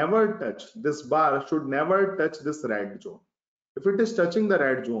should never touch, this bar should never touch this red zone. If it is touching the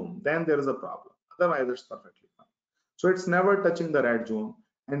red zone, then there is a problem. Otherwise, it's perfectly fine. So it's never touching the red zone.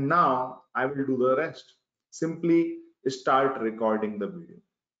 And now I will do the rest. Simply start recording the video.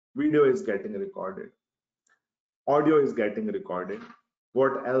 Video is getting recorded. Audio is getting recorded.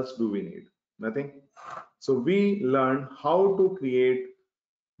 What else do we need? Nothing. So we learn how to create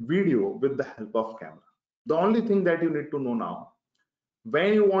video with the help of camera. The only thing that you need to know now,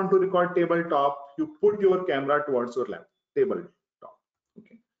 when you want to record tabletop, you put your camera towards your tabletop.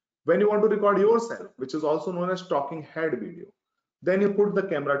 Okay. When you want to record yourself, which is also known as talking head video, then you put the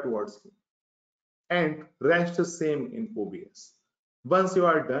camera towards you. And rest is same in OBS. Once you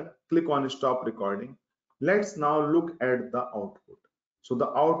are done, click on stop recording. Let's now look at the output. So the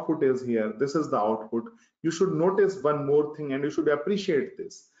output is here. This is the output. You should notice one more thing, and you should appreciate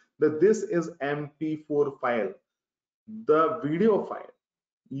this, that this is MP4 file, the video file.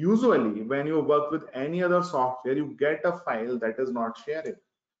 Usually when you work with any other software, you get a file that is not shareable.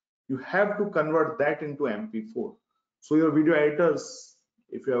 You have to convert that into MP4. So your video editors,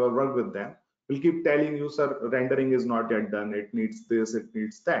 if you ever work with them, will keep telling you, sir, rendering is not yet done, it needs this, it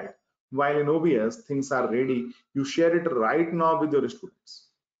needs that. While in OBS, things are ready. You share it right now with your students.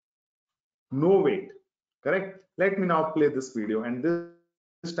 No wait, correct? Let me now play this video, and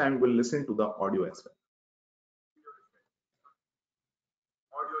this time we'll listen to the audio as well.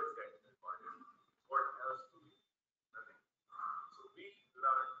 Audio is getting recorded. What else do we need? Nothing. So we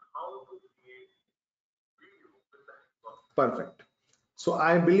learn how to create video with the help of. Perfect. So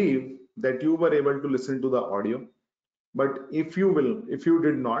I believe that you were able to listen to the audio, but if you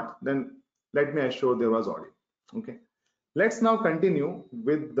did not, then let me assure there was audio. Okay, let's now continue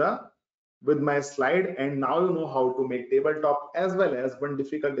with my slide, and now you know how to make tabletop as well as one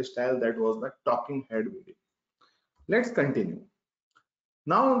difficult style, that was the talking head video. Let's continue.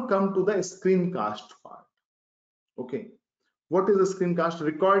 Now come to the screencast part. Okay, what is a screencast?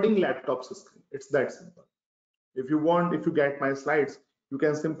 Recording laptop's screen. It's that simple. If you get my slides, you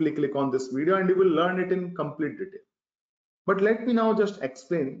can simply click on this video and you will learn it in complete detail. But let me now just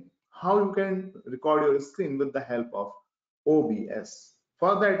explain how you can record your screen with the help of OBS.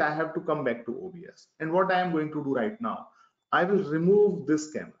 For that, I have to come back to OBS. And what I am going to do right now, I will remove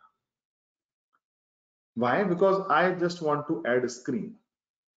this camera. Why? Because I just want to add a screen,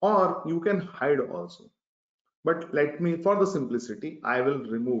 or you can hide also. But let me, for the simplicity, I will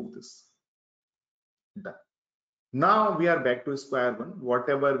remove this. Done. Now we are back to square one.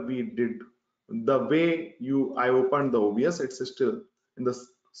 Whatever we did, the way I opened the OBS, it's still in the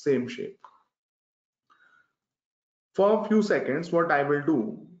same shape. For a few seconds, what I will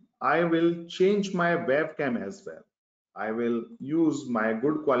do, I will change my webcam as well. I will use my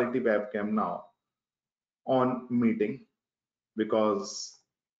good quality webcam now on meeting, because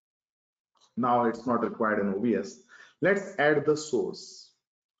now it's not required in OBS. Let's add the source.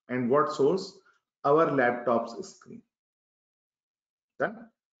 And what source? Our laptop's screen. Done.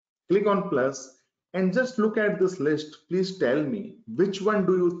 Click on plus and just look at this list. Please tell me which one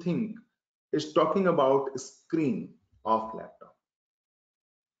do you think is talking about screen of laptop.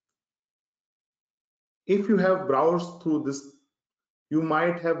 If you have browsed through this, you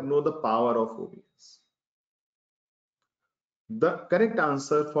might have know the power of OBS. The correct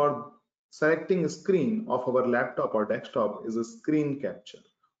answer for selecting screen of our laptop or desktop is a screen capture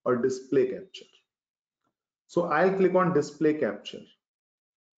or display capture. So I'll click on display capture,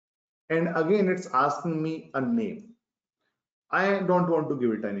 and again it's asking me a name. I don't want to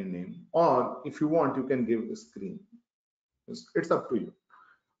give it any name, or if you want, you can give a screen. It's up to you.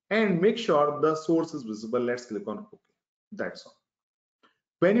 And make sure the source is visible. Let's click on OK. That's all.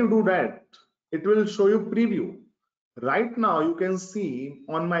 When you do that, it will show you preview. Right now you can see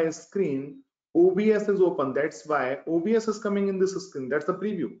on my screen OBS is open. That's why OBS is coming in this screen. That's the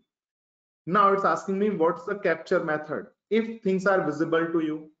preview. Now it's asking me what's the capture method. If things are visible to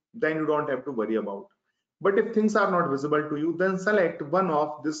you, then you don't have to worry about. But if things are not visible to you, then select one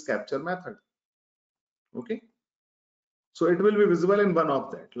of this capture method. Okay. So it will be visible in one of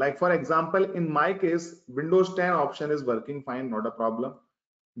that. Like for example, in my case, Windows 10 option is working fine, not a problem.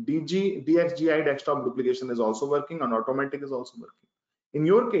 DXGI desktop duplication is also working and automatic is also working. In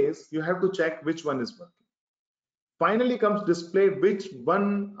your case, you have to check which one is working. Finally comes display, which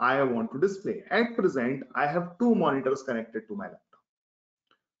one I want to display. At present, I have two monitors connected to my laptop.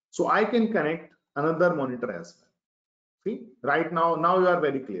 So I can connect another monitor as well. See, right now you are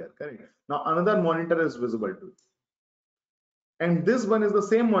very clear, correct? Now another monitor is visible to you. And this one is the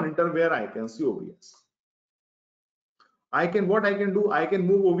same monitor where I can see OBS. What I can do, I can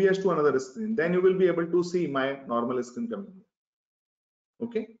move OBS to another screen. Then you will be able to see my normal screen coming here.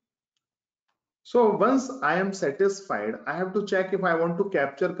 Okay. So once I am satisfied, I have to check if I want to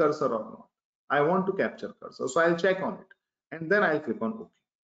capture cursor or not. I want to capture cursor, so I'll check on it and then I'll click on OK.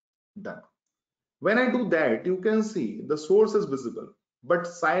 Done. When I do that, you can see the source is visible, but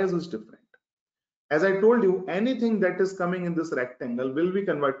size is different. As I told you, anything that is coming in this rectangle will be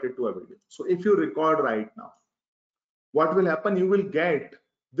converted to a video. So if you record right now, what will happen? You will get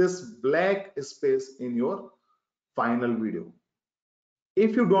this black space in your final video.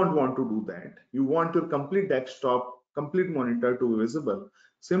 If you don't want to do that, you want your complete desktop, complete monitor to be visible,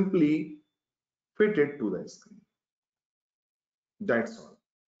 simply fit it to the screen. That's all.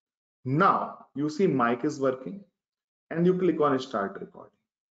 Now you see mic is working and you click on start recording.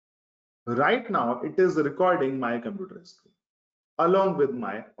 Right now it is recording my computer screen along with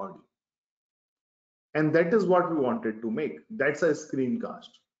my audio. And that is what we wanted to make. That's a screencast.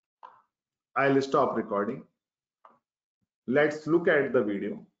 I'll stop recording. Let's look at the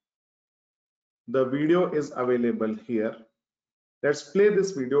video. The video is available here. Let's play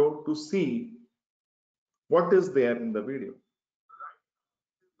this video to see what is there in the video.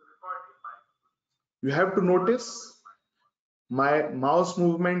 You have to notice my mouse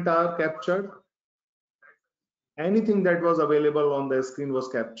movement are captured. Anything that was available on the screen was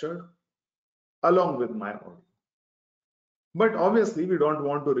captured along with my audio. But obviously we don't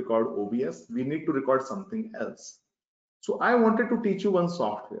want to record OBS. We need to record something else. So I wanted to teach you one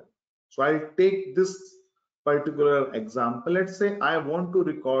software. So I'll take this particular example. Let's say I want to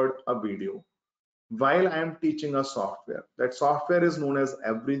record a video while I am teaching a software. That software is known as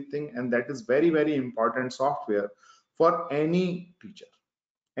Everything, and that is very, very important software for any teacher,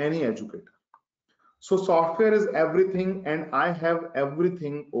 any educator. So software is Everything, and I have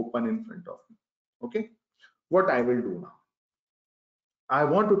everything open in front of me. Okay, what I will do now, I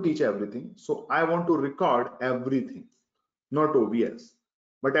want to teach everything, so I want to record everything, not OBS,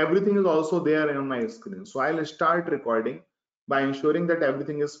 but everything is also there on my screen. So I'll start recording by ensuring that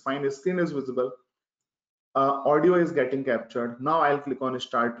everything is fine, screen is visible, audio is getting captured. Now I'll click on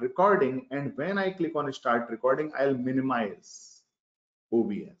start recording, and when I click on start recording, I'll minimize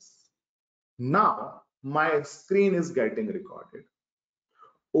OBS. Now my screen is getting recorded.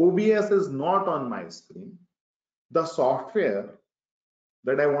 OBS is not on my screen. The software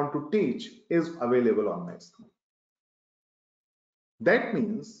that I want to teach is available on my screen. That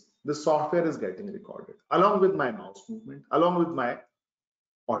means the software is getting recorded along with my mouse movement, along with my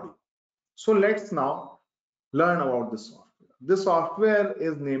audio. So let's now learn about this software. This software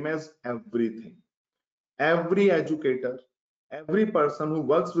is named as Everything. Every educator, every person who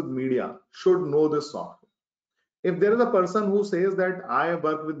works with media should know this software. If there is a person who says that I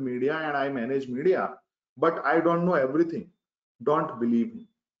work with media and I manage media, but I don't know everything, don't believe him.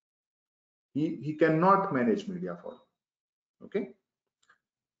 He cannot manage media for you. Okay.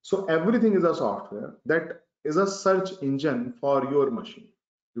 So Everything is a software that is a search engine for your machine.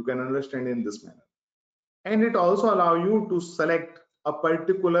 You can understand in this manner. And it also allows you to select a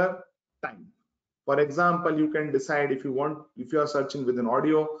particular time. For example, you can decide if you are searching within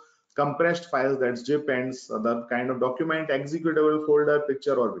audio, compressed files, that's zip, and the kind of document, executable, folder,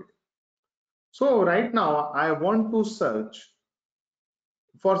 picture, or video. So right now I want to search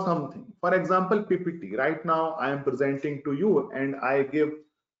for something. For example, PPT. Right now I am presenting to you, and I give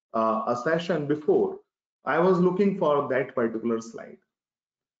a session before. I was looking for that particular slide,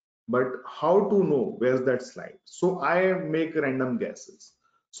 but how to know where's that slide? So I make random guesses.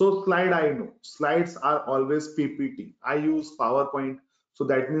 So slide, I know slides are always PPT. I use PowerPoint, so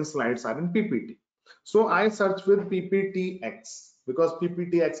that means slides are in PPT. So I search with PPTX because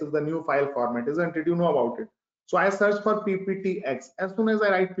PPTX is the new file format, isn't it? You know about it. So I search for PPTX. As soon as I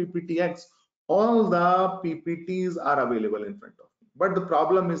write PPTX, all the PPTs are available in front of me. But the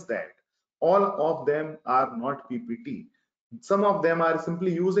problem is that all of them are not PPT. Some of them are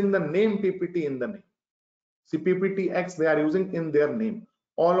simply using the name PPT in the name. See, PPTX they are using in their name.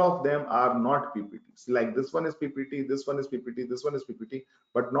 All of them are not PPTs. Like this one is PPT, this one is PPT, this one is PPT,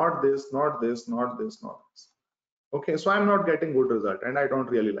 but not this, not this, not this, not this. Okay, so I'm not getting good result and I don't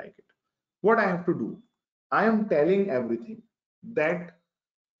really like it. What I have to do? I am telling everything that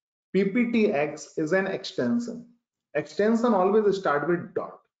PPTX is an extension. Extension always start with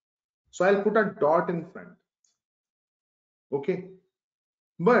dot. So I'll put a dot in front. Okay.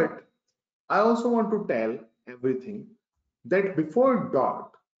 But I also want to tell everything that before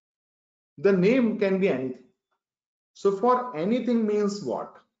dot, the name can be anything. So for anything means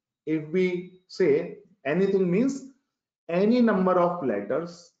what? If we say anything means any number of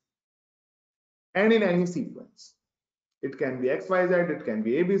letters and in any sequence. It can be XYZ, it can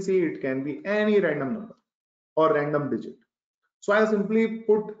be ABC, it can be any random number or random digit. So I'll simply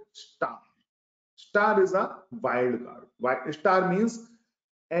put star. Star is a wild card. Star means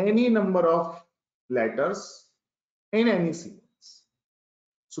any number of letters in any sequence.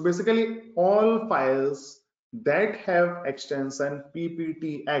 So basically all files that have extension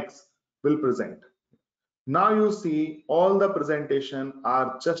PPTX will present. Now you see all the presentation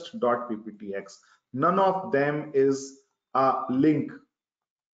are just .pptx. None of them is a link.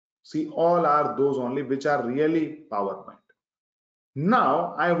 See, all are those only which are really PowerPoint.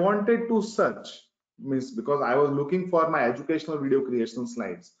 Now I wanted to search, means because I was looking for my educational video creation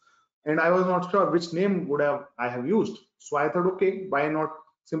slides and I was not sure which name would I have used. So I thought, okay, why not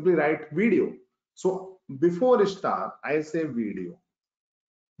simply write video? So before star, I say video.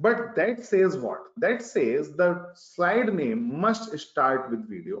 But that says what? That says the slide name must start with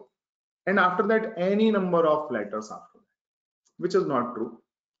video, and after that any number of letters after that, which is not true.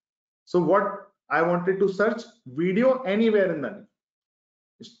 So what I wanted to search, video anywhere in the name,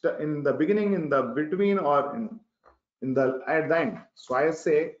 in the beginning, in the between, or in the at the end. So I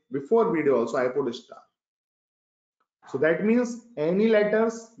say before video also I put a star. So that means any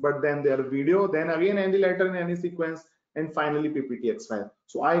letters, but then their video, then again any letter in any sequence, and finally PPTX file.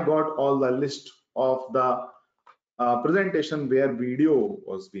 So I got all the list of the presentation where video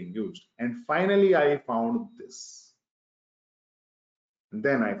was being used, and finally I found this. And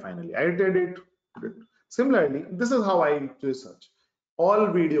then I finally edited it. Similarly, this is how I search all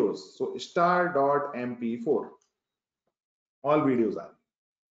videos. So star.mp4, all videos are.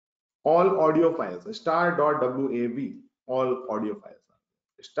 All audio files, star.wav, all audio files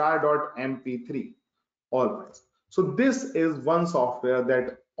are. Star.mp3, all files. So this is one software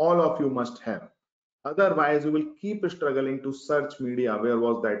that all of you must have. Otherwise, you will keep struggling to search media. Where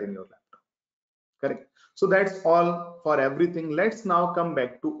was that in your laptop? Correct. So that's all for everything. Let's now come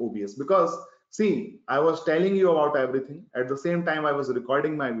back to OBS, because see, I was telling you about everything. At the same time, I was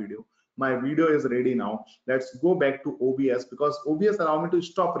recording my video. My video is ready now. Let's go back to OBS, because OBS allows me to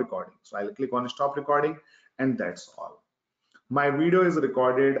stop recording. So I'll click on stop recording, and that's all. My video is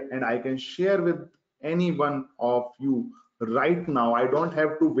recorded and I can share with any one of you right now. I don't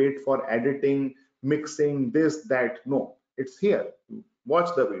have to wait for editing, mixing, this, that. No, it's here. Watch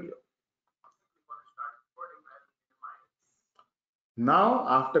the video. Now,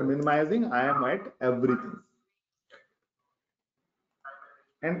 after minimizing, I am at everything.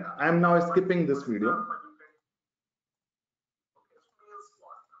 And I'm now skipping this video.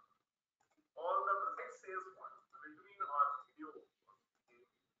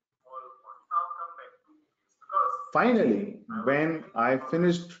 Finally, when I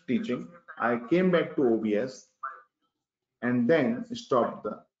finished teaching, I came back to OBS and then stopped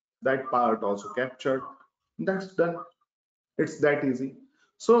that part also captured. That's done. It's that easy.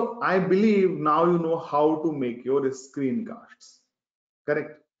 So I believe now you know how to make your screencasts.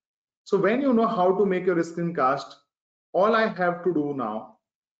 Correct. So when you know how to make your screencast, all I have to do now,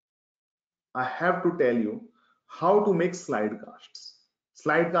 I have to tell you how to make slide-casts.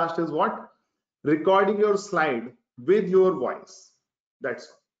 Slide-cast is what? Recording your slide with your voice.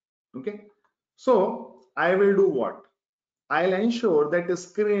 That's all. Okay. So I will do what? I'll ensure that the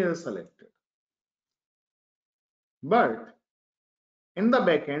screen is selected. But in the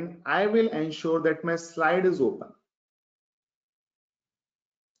backend, I will ensure that my slide is open.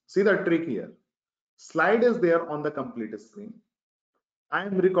 See the trick here. Slide is there on the complete screen. I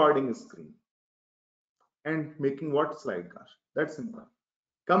am recording a screen and making what slidecast. That's simple.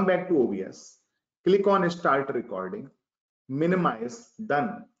 Come back to OBS. Click on start recording. Minimize.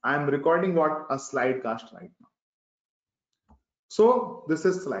 Done. I am recording what? A slidecast right now. So this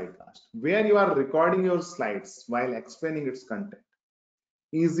is slidecast, where you are recording your slides while explaining its content.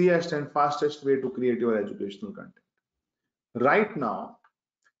 Easiest and fastest way to create your educational content. Right now,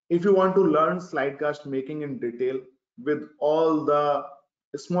 if you want to learn slidecast making in detail with all the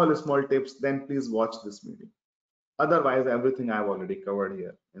small tips, then please watch this video. Otherwise, everything I've already covered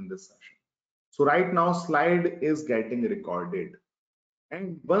here in this session. So right now, slide is getting recorded.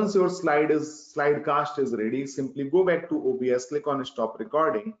 And once your slide cast is ready, simply go back to OBS, click on stop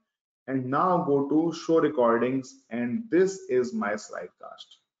recording, and now go to show recordings. And this is my slide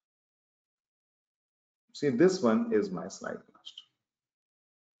cast. See, this one is my slide cast.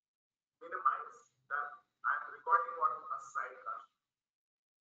 Minimize that I'm recording on a slide cast.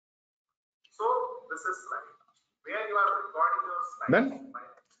 So this is slide cast where you are recording your slides. Then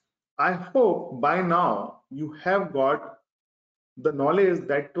I hope by now you have got the knowledge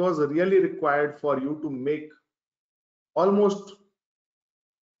that was really required for you to make almost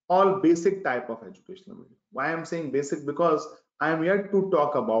all basic type of educational video. Why I'm saying basic? Because I am yet to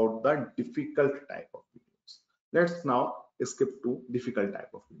talk about the difficult type of videos. Let's now skip to difficult type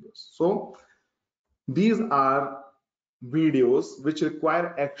of videos. So these are videos which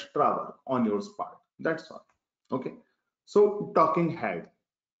require extra work on your part. That's all. Okay. So talking head.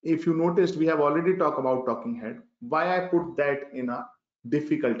 If you noticed, we have already talked about talking head. Why I put that in a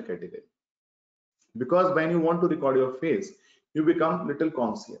difficult category? Because when you want to record your face, you become little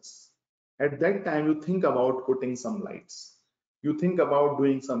conscious. At that time, you think about putting some lights. You think about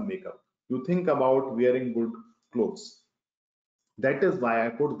doing some makeup. You think about wearing good clothes. That is why I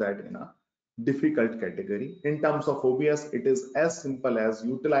put that in a difficult category. In terms of OBS, it is as simple as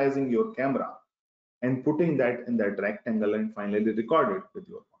utilizing your camera and putting that in that rectangle and finally record it with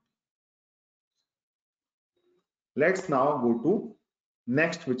your phone. Let's now go to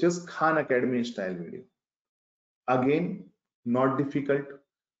next, which is Khan Academy style video. Again, not difficult.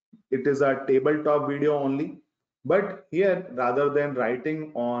 It is a tabletop video only, but here rather than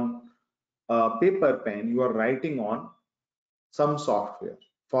writing on a paper pen, you are writing on some software.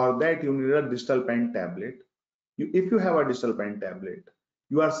 For that, you need a digital pen tablet. If you have a digital pen tablet,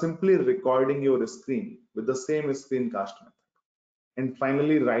 you are simply recording your screen with the same screencast method and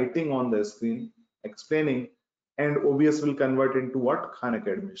finally writing on the screen, explaining, and OBS will convert into what? Khan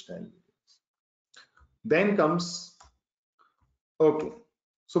Academy style videos. Then comes, okay,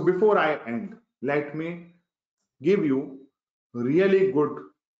 so before I end, let me give you really good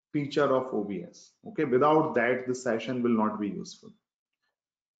feature of OBS. Okay, without that, this session will not be useful.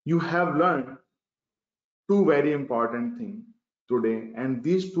 You have learned two very important things today, and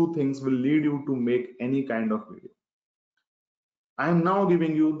these two things will lead you to make any kind of video. I am now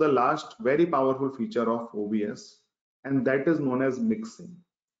giving you the last very powerful feature of OBS, and that is known as mixing.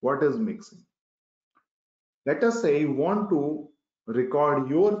 What is mixing? Let us say you want to record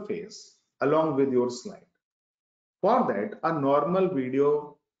your face along with your slide. For that, a normal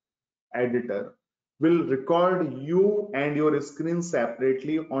video editor will record you and your screen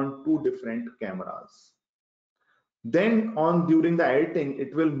separately on two different cameras. Then during the editing,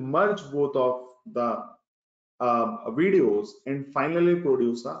 it will merge both of the videos and finally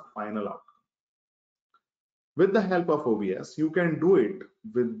produce a final outcome. With the help of OBS, you can do it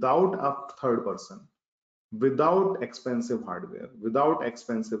without a third person, without expensive hardware, without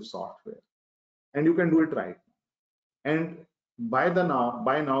expensive software, and you can do it right. And by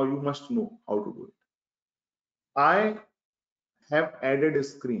now you must know how to do it. I have added a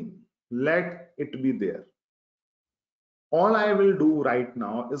screen. Let it be there. All I will do right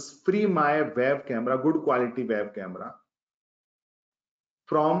now is free my web camera, good quality web camera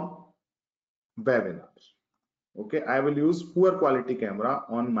from webinar. Okay, I will use poor quality camera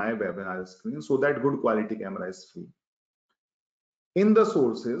on my webinar screen so that good quality camera is free. In the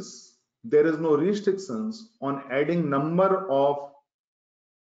sources, there is no restrictions on adding number of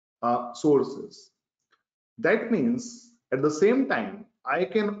sources. That means at the same time, I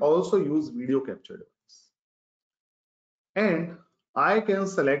can also use video capture device. And I can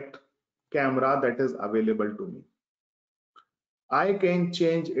select camera that is available to me. I can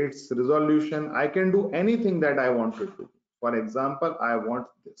change its resolution. I can do anything that I want to do. For example, I want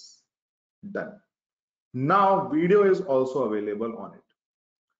this. Done. Now video is also available on it.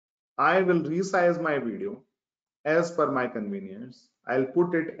 I will resize my video as per my convenience. I'll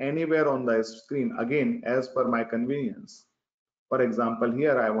put it anywhere on the screen again as per my convenience. For example,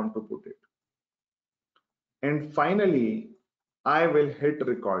 here I want to put it. And finally, I will hit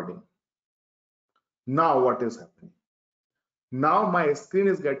recording. Now what is happening? Now my screen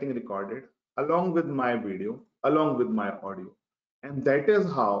is getting recorded along with my video, along with my audio. And that is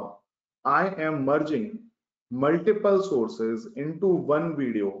how I am merging multiple sources into one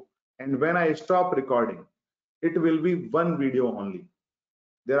video. And when I stop recording, it will be one video only.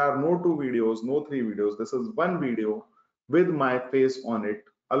 There are no two videos, no three videos. This is one video with my face on it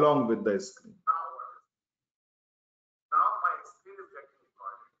along with the screen. Now my screen is getting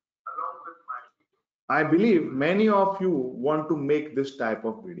recorded along with my video. I believe many of you want to make this type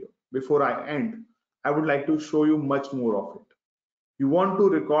of video. Before I end, I would like to show you much more of it. You want to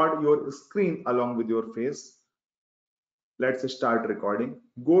record your screen along with your face. Let's start recording.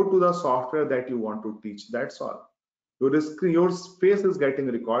 Go to the software that you want to teach. That's all. Your screen, your face is getting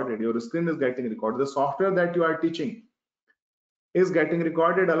recorded. Your screen is getting recorded. The software that you are teaching is getting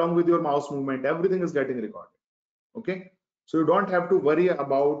recorded along with your mouse movement. Everything is getting recorded. Okay. So you don't have to worry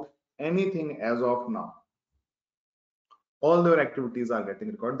about anything as of now. All your activities are getting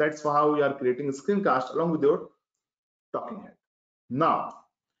recorded. That's how you are creating a screencast along with your talking head. Now,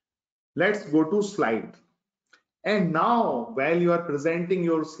 let's go to slide. And now, while you are presenting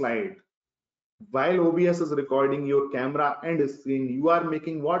your slide, while OBS is recording your camera and screen, you are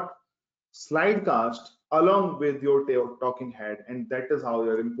making what? Slide cast along with your talking head, and that is how you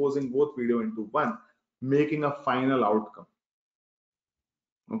are imposing both video into one, making a final outcome.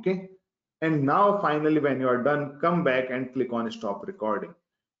 Okay. And now finally, when you are done, come back and click on stop recording.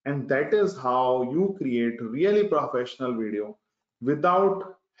 And that is how you create really professional video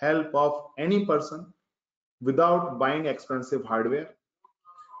without help of any person, without buying expensive hardware,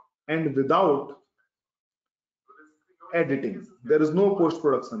 and without editing. There is no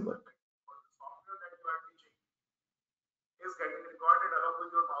post-production work. The software that you are teaching is getting recorded along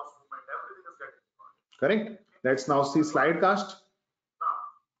with your mouse movement. Everything is getting recorded. Correct. Let's now see slidecast. Now,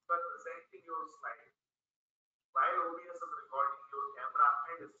 you are presenting your slide. While OBS is recording your camera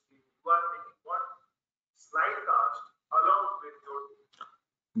and screen, you are making what? Slide cast along with your.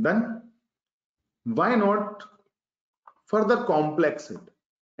 Then why not further complex it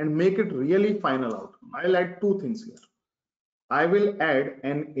and make it really final outcome? I'll add two things here. I will add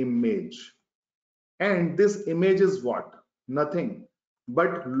an image, and this image is what? Nothing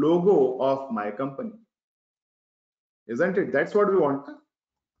but logo of my company, isn't it? That's what we want.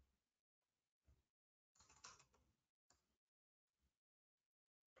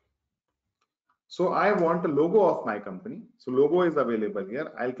 So I want a logo of my company. So logo is available here.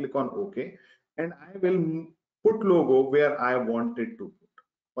 I'll click on OK, and I will put logo where I want it to put.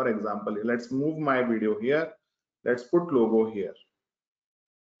 For example, let's move my video here. Let's put logo here.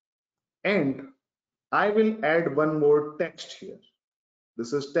 And I will add one more text here.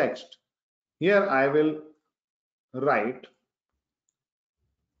 This is text. Here I will write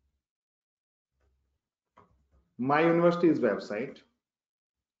my university's website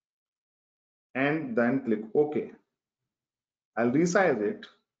and then click OK. I'll resize it,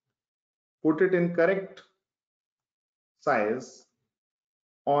 put it in correct size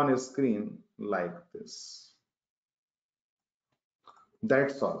on a screen like this.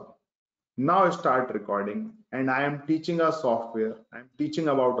 That's all. Now start recording, and I am teaching a software. I'm teaching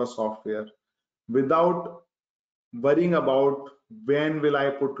about a software without worrying about when will I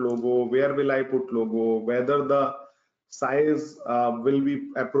put logo, where will I put logo, whether the size will be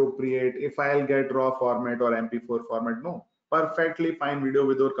appropriate, if I'll get raw format or MP4 format. No, perfectly fine video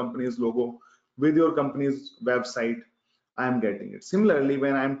with your company's logo, with your company's website. I am getting it. Similarly,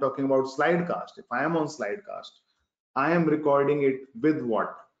 when I'm talking about slidecast, if I am on slidecast, I am recording it with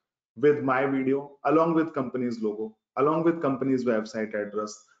what? With my video, along with company's logo, along with company's website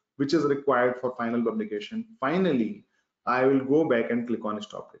address, which is required for final publication. Finally, I will go back and click on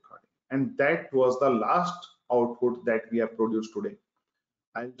stop recording. And that was the last output that we have produced today.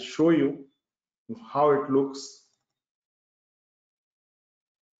 I'll show you how it looks.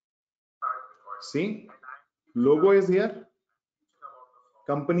 See, logo is here,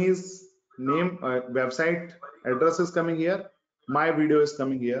 company's name, website address is coming here, my video is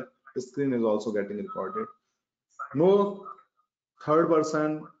coming here, the screen is also getting recorded. No third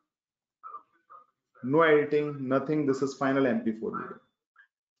person, no editing, nothing. This is final MP4 video.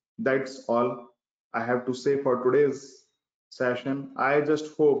 That's all I have to say for today's session. I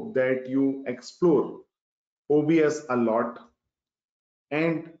just hope that you explore OBS a lot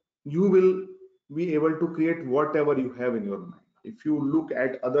and you will be able to create whatever you have in your mind. If you look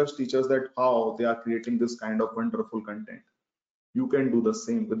at other teachers that how they are creating this kind of wonderful content, you can do the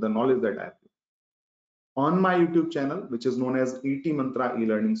same with the knowledge that I have. On my YouTube channel, which is known as ET Mantra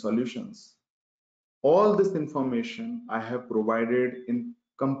e-learning solutions, all this information I have provided in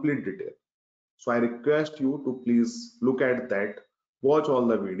complete detail. So I request you to please look at that, watch all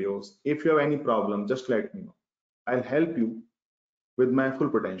the videos. If you have any problem, just let me know. I'll help you with my full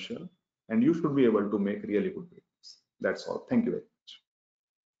potential, and you should be able to make really good videos. That's all. Thank you very much.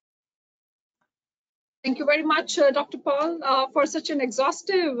 Thank you very much, Dr. Paul, for such an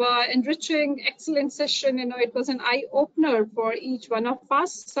exhaustive, enriching, excellent session. It was an eye-opener for each one of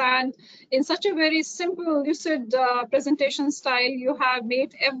us. And in such a very simple, lucid presentation style, you have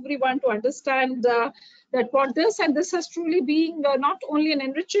made everyone to understand that what this and this has truly been not only an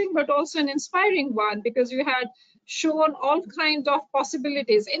enriching, but also an inspiring one, because you had shown all kinds of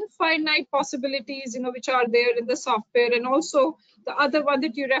possibilities, infinite possibilities, which are there in the software, and also the other one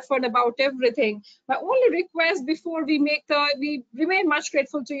that you referred about everything. My only request before we remain much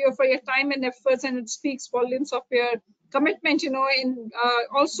grateful to you for your time and efforts, and it speaks volumes of your commitment, in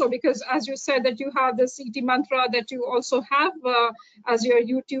also because, as you said, that you have this ET mantra that you also have as your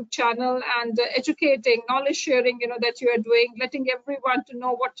YouTube channel, and educating, knowledge sharing, that you are doing, letting everyone to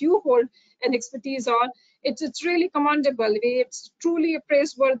know what you hold an expertise on. It's really commendable. It's truly a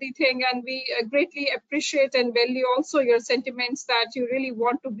praiseworthy thing, and we greatly appreciate and value also your sentiments that you really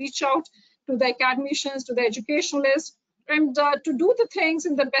want to reach out to the academicians, to the educationalists, and to do the things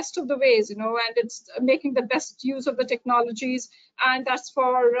in the best of the ways, and it's making the best use of the technologies, and that's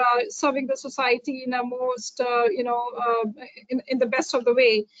for serving the society in a most, in the best of the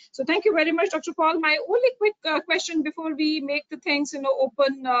way. So thank you very much, Dr. Paul. My only quick question before we make the things,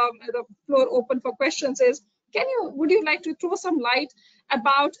 open, the floor open for questions is, would you like to throw some light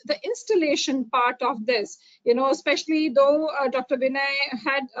about the installation part of this, especially though Dr. Vinay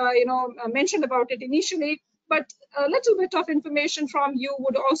had, mentioned about it initially, but a little bit of information from you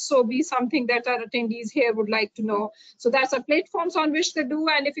would also be something that our attendees here would like to know. So that's our platforms on which they do,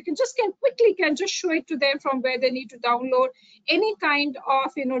 and if you can quickly just show it to them from where they need to download any kind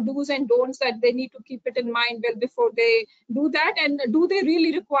of, do's and don'ts that they need to keep it in mind well before they do that, and do they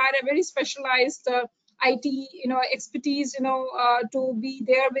really require a very specialized IT, expertise, to be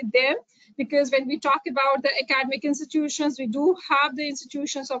there with them? Because when we talk about the academic institutions, we do have the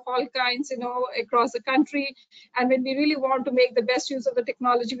institutions of all kinds, across the country. And when we really want to make the best use of the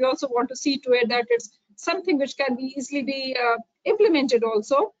technology, we also want to see to it that it's something which can be easily be implemented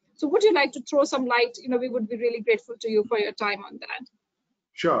also. So would you like to throw some light? We would be really grateful to you for your time on that.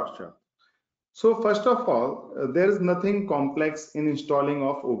 Sure. So first of all, there is nothing complex in installing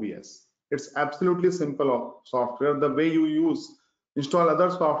of OBS. It's absolutely simple software. The way you install other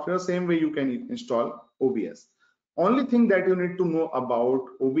software, same way you can install OBS. Only thing that you need to know about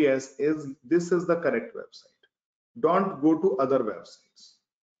OBS is this is the correct website. Don't go to other websites.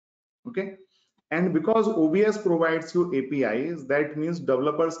 Okay. And because OBS provides you APIs, that means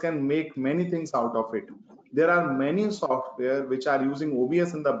developers can make many things out of it. There are many software which are using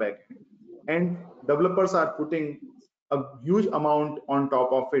OBS in the backend, and developers are putting a huge amount on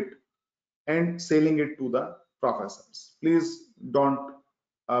top of it and selling it to the professors. Please don't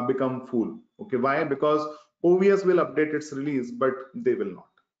become fool. Okay, why? Because OBS will update its release, but they will not.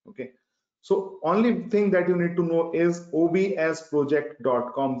 Okay, so only thing that you need to know is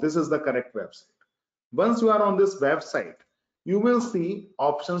obsproject.com. This is the correct website. Once you are on this website, you will see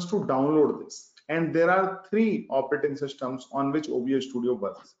options to download this, and there are 3 operating systems on which OBS Studio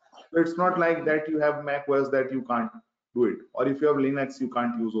works. So it's not like that you have Mac OS that you can't do it, or if you have Linux you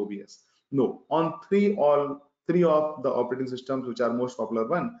can't use OBS. No, on all three of the operating systems which are most popular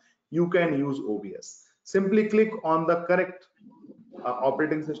one, you can use OBS. Simply click on the correct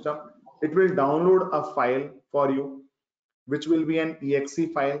operating system. It will download a file for you, which will be an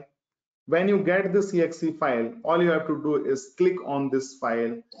exe file. When you get this exe file, all you have to do is click on this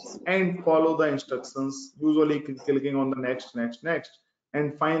file and follow the instructions, usually clicking on the next,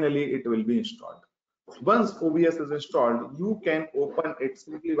 and finally it will be installed. Once OBS is installed, you can open it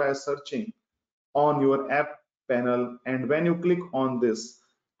simply by searching on your app panel, and when you click on this,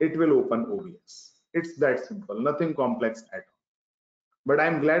 it will open OBS. It's that simple, nothing complex at all. But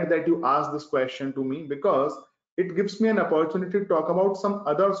I'm glad that you asked this question to me, because it gives me an opportunity to talk about some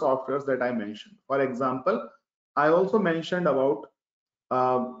other softwares that I mentioned. For example, I also mentioned about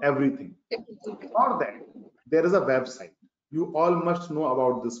everything. For that, there is a website. You all must know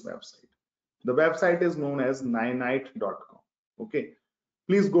about this website. The website is known as NIIT.com. Okay,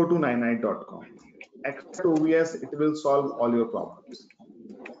 please go to NIIT.com. Accept OBS, it will solve all your problems.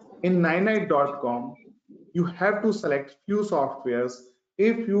 In NIIT.com, you have to select few softwares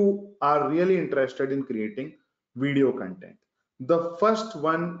if you are really interested in creating video content. The first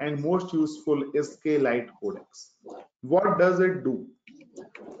one and most useful is K-Lite Codex. What does it do?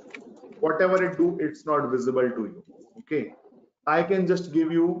 Whatever it do, it's not visible to you. Okay, I can just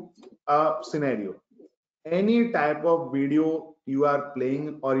give you a scenario. Any type of video you are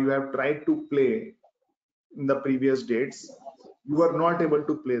playing or you have tried to play in the previous dates, you are not able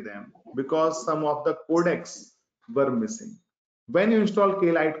to play them because some of the codecs were missing. When you install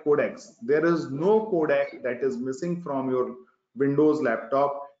K-Lite codecs, there is no codec that is missing from your Windows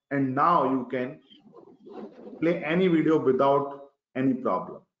laptop, and now you can play any video without any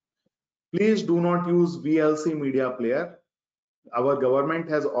problem. Please do not use VLC media player. Our government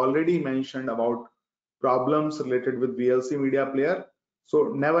has already mentioned about problems related with VLC media player.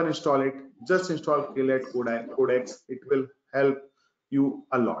 So never install it. Just install K-Lite codecs. It will help you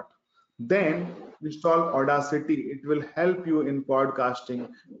a lot. Then install Audacity. It will help you in podcasting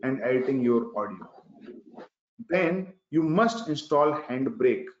and editing your audio. Then you must install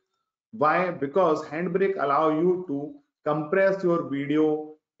Handbrake. Why? Because Handbrake allow you to compress your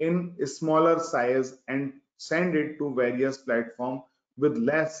video in a smaller size and send it to various platforms with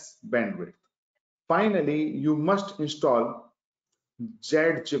less bandwidth. Finally, you must install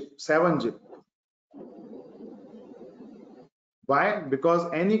ZZip 7-zip. Why?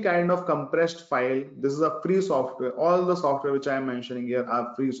 Because any kind of compressed file, this is a free software. All the software which I am mentioning here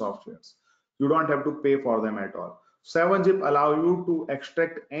are free softwares. You don't have to pay for them at all. 7-zip allow you to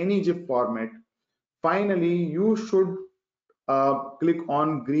extract any zip format. Finally, you should click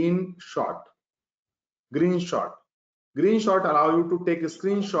on green shot. Green shot allow you to take a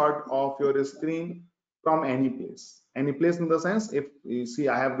screenshot of your screen from any place in the sense, if you see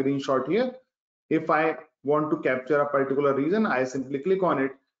I have green shot here, if I want to capture a particular region, I simply click on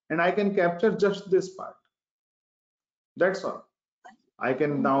it and I can capture just this part. That's all. I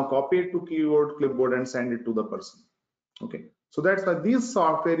can now copy it to keyboard, clipboard and send it to the person. Okay, so that's why these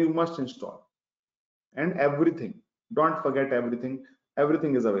software you must install, and everything, don't forget everything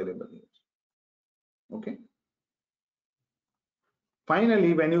is available here. Okay,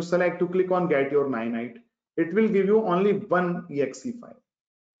 finally, when you select to click on get your NIIT, it will give you only one exe file.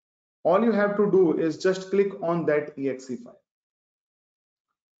 All you have to do is just click on that exe file.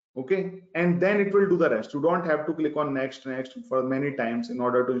 Okay, and then it will do the rest. You don't have to click on next for many times in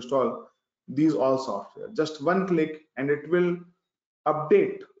order to install these all software. Just one click and it will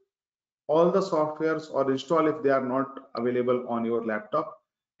update all the softwares or install if they are not available on your laptop,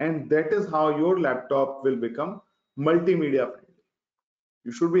 and that is how your laptop will become multimedia friendly.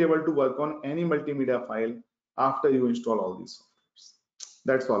 You should be able to work on any multimedia file after you install all these softwares.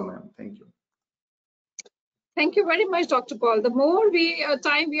 That's all, ma'am. Thank you. Thank you very much, Dr. Paul. The more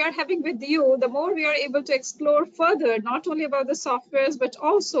time we are having with you, the more we are able to explore further, not only about the softwares, but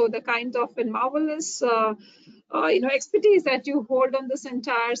also the kind of marvelous expertise that you hold on this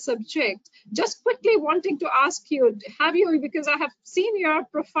entire subject. Just quickly wanting to ask you, because I have seen your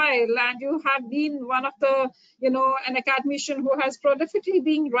profile and you have been one of the, an academician who has prolifically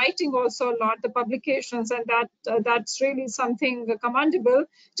been writing also a lot, the publications, and that's really something commendable.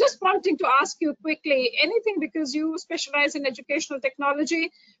 Just wanting to ask you quickly, anything, because you specialize in educational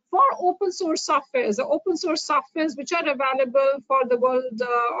technology, for open source softwares, the open source softwares which are available for the world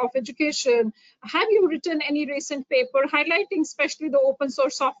of education, have you written any recent paper highlighting especially the open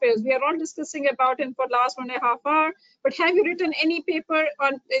source softwares? We are all discussing about it for the last 1.5 hours, but have you written any paper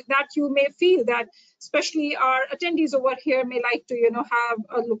on that you may feel that especially our attendees over here may like to, have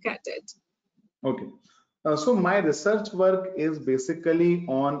a look at it? Okay. So my research work is basically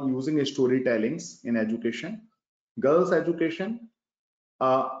on using storytellings in education, girls education,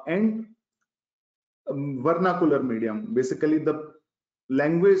 and vernacular medium, basically the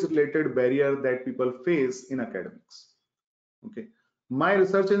language related barrier that people face in academics. Okay, my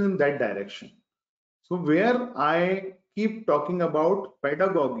research is in that direction. So where I keep talking about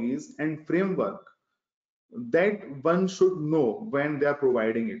pedagogies and framework that one should know when they are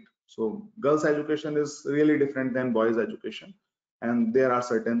providing it. So girls education is really different than boys education, and there are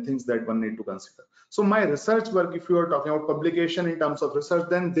certain things that one need to consider. So my research work, if you are talking about publication in terms of research,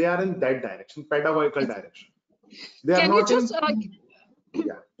 then they are in that direction, pedagogical direction. They are not in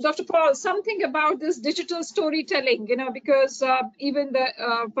yeah. Dr. Paul, something about this digital storytelling, because even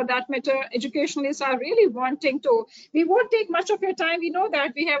for that matter, educationalists are really wanting to. We won't take much of your time. We know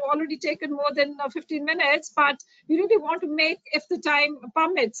that we have already taken more than 15 minutes, but we really want to make, if the time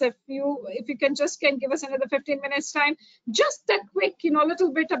permits, if you can give us another 15 minutes time, just a quick,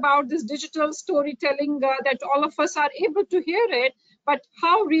 little bit about this digital storytelling that all of us are able to hear it, but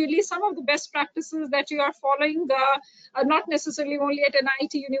how really some of the best practices that you are following are not necessarily only at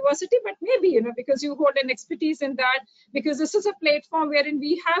NIIT University, but maybe, because you hold an expertise in that, because this is a platform wherein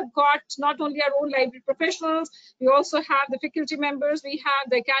we have got not only our own library professionals, we also have the faculty members, we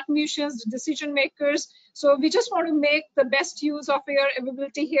have the academicians, the decision makers. So we just want to make the best use of your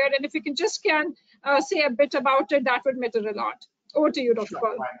availability here. And if you can say a bit about it, that would matter a lot. Over to you, Dr.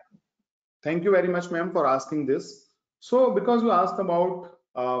 Paul. Thank you very much, ma'am, for asking this. So because you asked about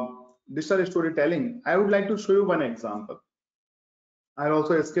digital storytelling, I would like to show you one example. I'll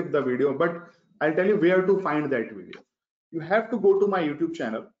also skip the video, but I'll tell you where to find that video. You have to go to my YouTube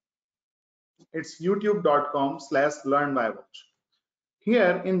channel. It's youtube.com/learnbywatch.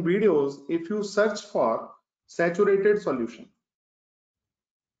 Here in videos, if you search for saturated solution,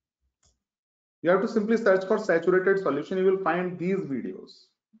 you have to simply search for saturated solution. You will find these videos.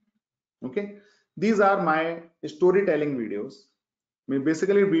 Okay, these are my storytelling videos.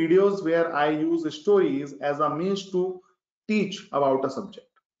 Basically videos where I use stories as a means to teach about a subject.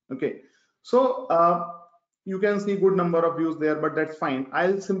 Okay, so you can see good number of views there, but that's fine.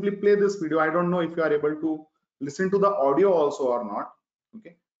 I'll simply play this video. I don't know if you are able to listen to the audio also or not.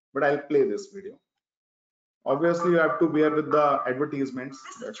 Okay, but I'll play this video. Obviously you have to bear with the advertisements.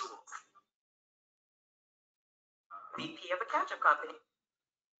 VP of a ketchup company.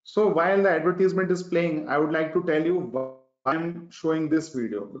 So while the advertisement is playing, I would like to tell you why I'm showing this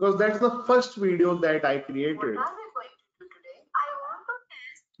video, because that's the first video that I created What are we going to do today? I want to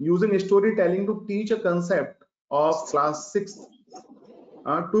test using storytelling to teach a concept of class 6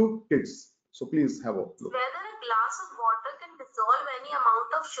 to kids. So please have a look. whether a glass of water can dissolve any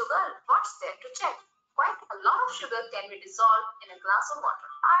amount of sugar. What's there to check? Quite a lot of sugar can be dissolved in a glass of water.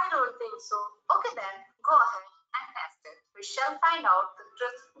 I don't think so. Okay then, go ahead and test it. We shall find out the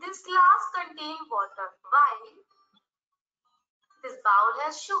truth. This glass contains water, while this bowl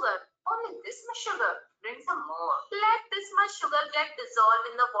has sugar. Only this much sugar. Bring some more. Let this much sugar get dissolved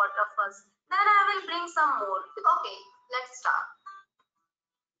in the water first. Then I will bring some more. Okay, let's start.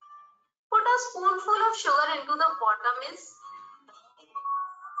 Put a spoonful of sugar into the water, miss.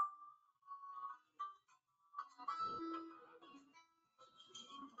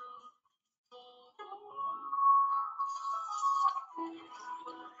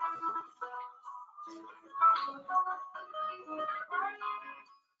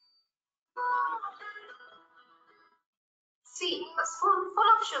 See, a spoonful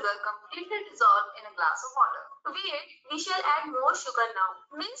of sugar completely dissolved in a glass of water. Wait, we shall add more sugar now.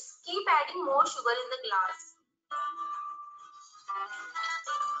 Miss, keep adding more sugar in the glass.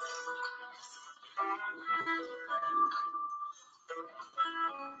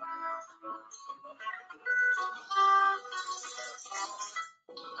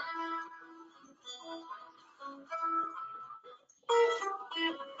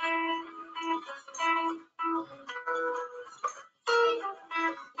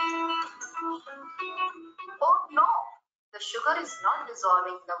 Oh no, the sugar is not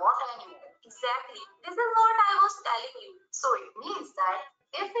dissolving in the water anymore. Exactly, this is what I was telling you. So it means that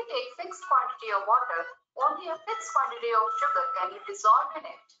if we take fixed quantity of water, only a fixed quantity of sugar can be dissolved in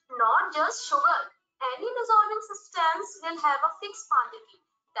it. Not just sugar. Any dissolving substance will have a fixed quantity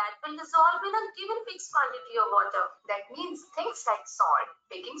that will dissolve in a given fixed quantity of water. That means things like salt,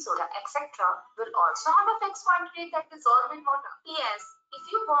 baking soda, etc. will also have a fixed quantity that dissolve in water. Yes, if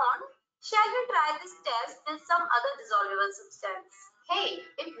you want, shall we try this test with some other dissolvable substance? Hey,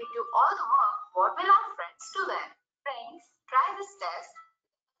 if we do all the work, what will our friends do then? Friends, try this test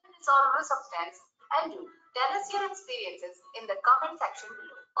with dissolvable substance and do. Tell us your experiences in the comment section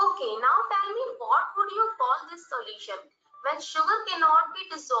below. Okay, now tell me, what would you call this solution when sugar cannot be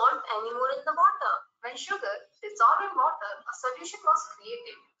dissolved anymore in the water? When sugar dissolved in water, a solution was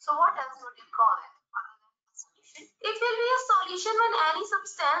created. So what else would you call it? It will be a solution when any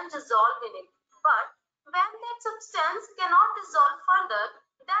substance dissolves in it. But when that substance cannot dissolve further,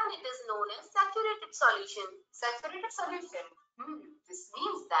 then it is known as saturated solution. Saturated solution. This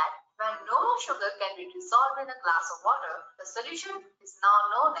means that when no more sugar can be dissolved in a glass of water, the solution is now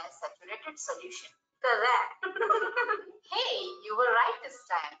known as saturated solution. Correct. Hey, you were right this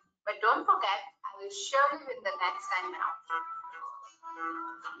time. But don't forget, I will surely win the next time now.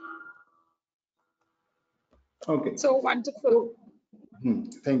 Okay. So wonderful.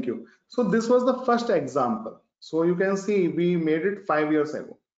 Thank you. So this was the first example. So you can see we made it 5 years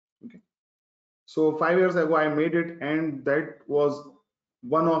ago. Okay. So 5 years ago I made it, and that was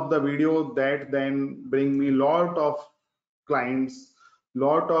one of the videos that then bring me lot of clients,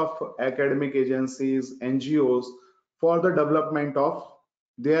 lot of academic agencies, NGOs for the development of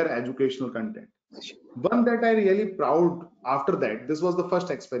their educational content. One that I really proud after that, this was the first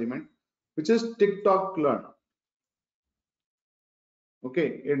experiment, which is TikTok Learn.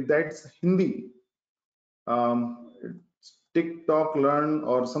 Okay, that's Hindi. It's TikTok Learn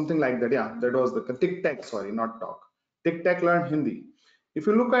or something like that. Yeah, that was the TikTok, sorry, not talk. TikTok Learn Hindi. If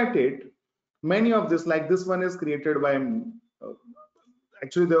you look at it, many of this, like this one is created by,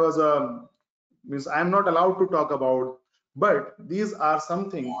 actually there was a, means I'm not allowed to talk about, but these are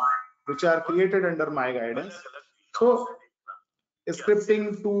something which are created under my guidance. So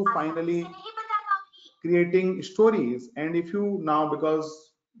scripting to finally creating stories. And if you now, because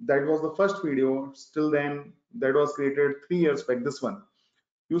that was the first video, still then that was created 3 years back, this one,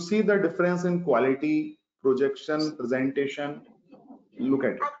 you see the difference in quality, projection, presentation. Look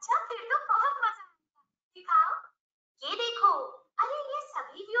at it. अच्छा फिर तो बहुत मजा आया। दिखाओ, ये देखो, अरे ये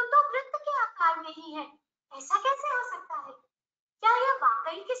सभी व्यू तो वृत्त के आकार में ही है। ऐसा कैसे हो सकता है? क्या यह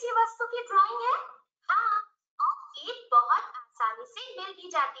वाकई किसी वस्तु की ड्राइंग है? हाँ, और एक बहुत आसानी से मिल भी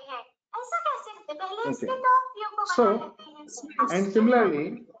जाती है। ऐसा कैसे? पहले इसके टॉप व्यू को बना लेते हैं। And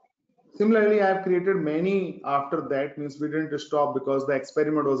similarly, I have created many after that. Means we didn't stop because the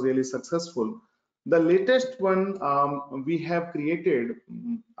experiment was really successful. The latest one we have created,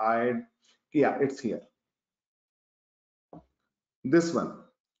 it's here. This one.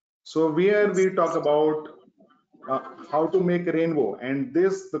 So where we talk about how to make a rainbow, and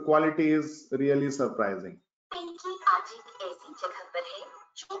the quality is really surprising. Pinky आज एक ऐसी जगह पर है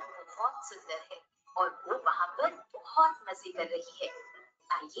जो बहुत सुंदर है और वो वहाँ पर बहुत मजे कर रही है।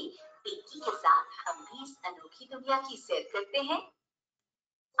 आइए पिंकी के साथ हम भी इस अनोखी दुनिया की सैर करते हैं।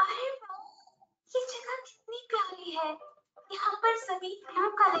 अरे वाह, ये जगह कितनी प्यारी है। यहाँ पर जमीन ब्लू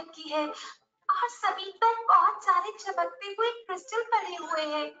कलर की है और जमीन पर बहुत सारे चमकते हुए क्रिस्टल पड़े हुए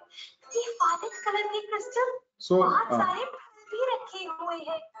हैं। ये वायलेट कलर के क्रिस्टल बहुत सारे फूल भी रखे हुए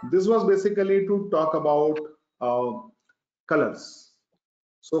हैं। This was basically to talk about colors.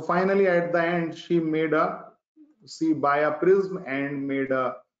 So finally at the end she made by a prism and made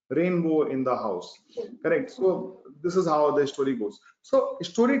a rainbow in the house. Correct. So this is how the story goes. So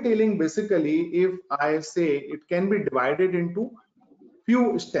storytelling, basically, if I say, it can be divided into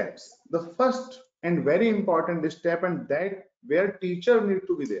few steps. The first and very important step, and that where teacher need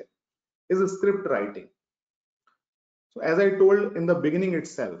to be there, is script writing. So as I told in the beginning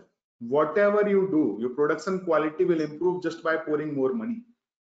itself, whatever you do, your production quality will improve just by pouring more money.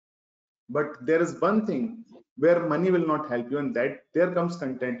 But there is one thing where money will not help you, and that there comes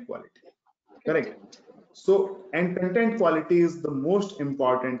content quality. Correct. So, and content quality is the most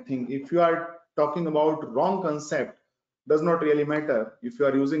important thing. If you are talking about wrong concept, does not really matter if you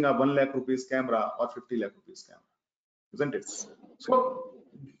are using a 1 lakh rupees camera or 50 lakh rupees camera, isn't it? So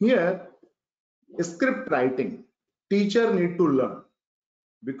here, script writing, teacher need to learn,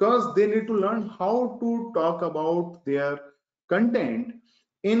 because they need to learn how to talk about their content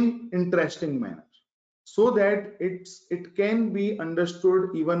in interesting manner, so that it can be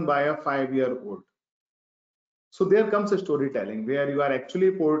understood even by a 5-year-old. So there comes a storytelling where you are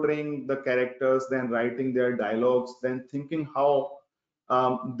actually portraying the characters, then writing their dialogues, then thinking how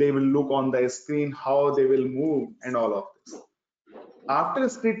they will look on the screen, how they will move, and all of this. After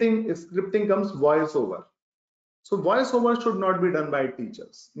scripting comes voiceover. So voiceover should not be done by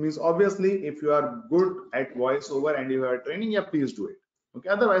teachers. Means obviously, if you are good at voiceover and you are training, yeah, please do it. Okay,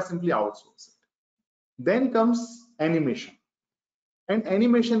 otherwise simply outsource it. Then comes animation, and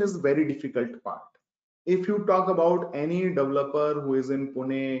animation is very difficult part. If you talk about any developer who is in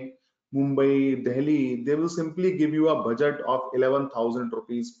Pune, Mumbai, Delhi, they will simply give you a budget of 11,000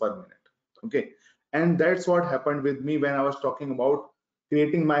 rupees per minute. Okay, and that's what happened with me when I was talking about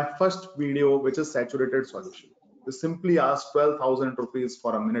creating my first video, which is saturated solution. They simply asked 12,000 rupees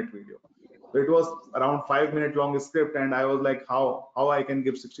for a minute video. So it was around 5-minute long script, and I was like, how I can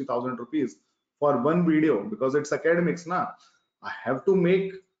give 60,000 rupees for one video, because it's academics, na? I have to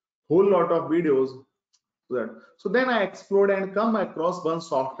make whole lot of videos. So then I explored and come across one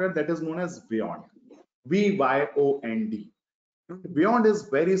software that is known as Beyond, VYOND. Beyond is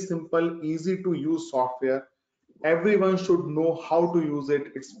very simple, easy to use software. Everyone should know how to use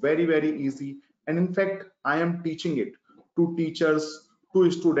it. It's very, very easy. And in fact, I am teaching it to teachers,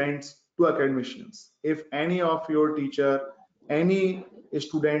 to students, to academicians. If any of your teacher, any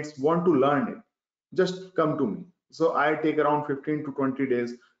students want to learn it, just come to me. So I take around 15 to 20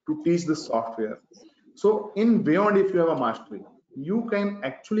 days to teach this software. So in Beyond, if you have a mastery, you can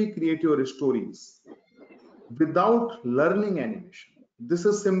actually create your stories without learning animation. This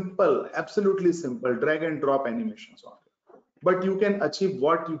is simple, absolutely simple, drag and drop animation software. But you can achieve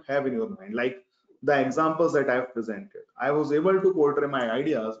what you have in your mind, like the examples that I have presented. I was able to portray my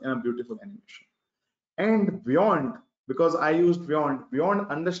ideas in a beautiful animation. And Beyond, because I used Beyond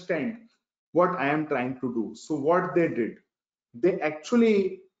understand what I am trying to do. So what they did, they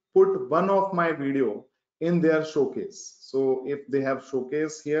actually put one of my video in their showcase. So if they have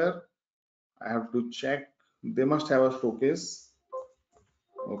showcase here, I have to check. They must have a showcase.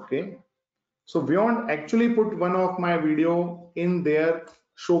 Okay. So Beyond actually put one of my video in their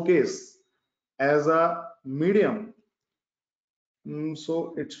showcase as a medium.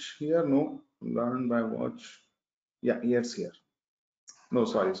 So it's here. No, learn by watch. Yeah, it's here. No,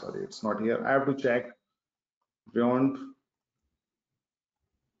 sorry, it's not here. I have to check. beyond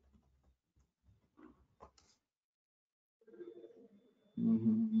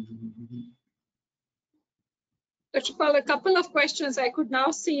Dr. Paul, a couple of questions I could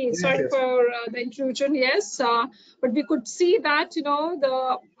now see. yes, Sorry yes. for the intrusion. Yes, but we could see that, you know,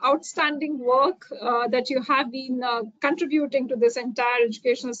 the outstanding work that you have been contributing to this entire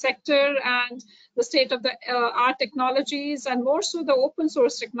educational sector and the state of the art technologies, and more so the open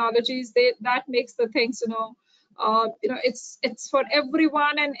source technologies. That makes the things, it's for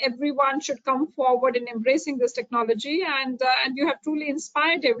everyone, and everyone should come forward in embracing this technology. And you have truly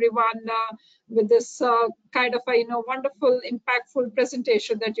inspired everyone with this kind of a wonderful, impactful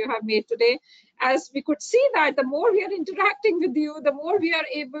presentation that you have made today. As we could see that the more we are interacting with you, the more we are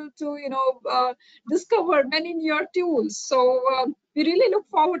able to discover many newer tools. So we really look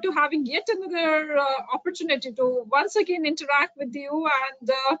forward to having yet another opportunity to once again interact with you, and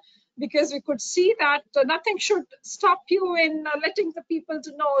because we could see that nothing should stop you in letting the people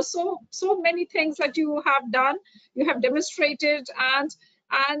to know so many things that you have done, you have demonstrated, and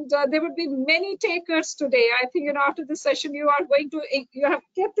there would be many takers today. I think, after this session, you have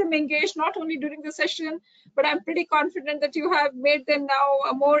kept them engaged, not only during the session, but I'm pretty confident that you have made them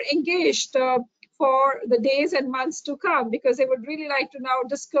now more engaged for the days and months to come, because they would really like to now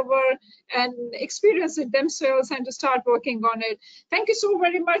discover and experience it themselves and to start working on it. Thank you so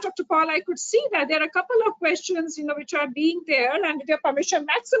very much, Dr. Paul. I could see that there are a couple of questions, which are being there, and with your permission,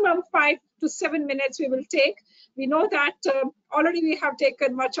 maximum 5 to 7 minutes we will take. We know that already we have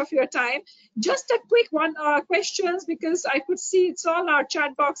taken much of your time. Just a quick one questions, because I could see it's all our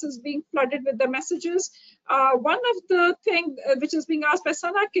chat boxes being flooded with the messages. One of the things which is being asked by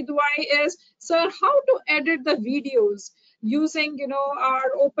Sana Kidwai is, sir, how to edit the videos using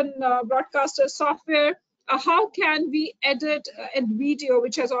our open broadcaster software? How can we edit a video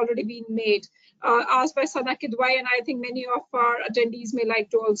which has already been made? Asked by Sana Kidwai, and I think many of our attendees may like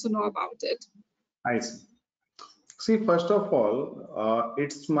to also know about it. I see. See, first of all,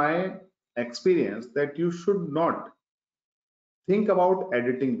 it's my experience that you should not think about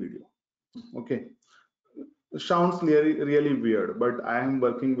editing video. Okay, sounds really weird, but I am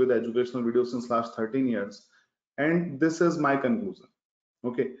working with educational videos since last 13 years, and this is my conclusion.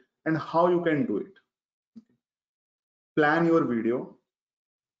 Okay, and how you can do it: plan your video,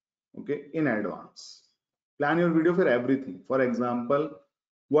 okay, in advance. Plan your video for everything. For example,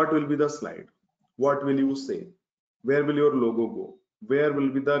 what will be the slide, what will you say, where will your logo go, where will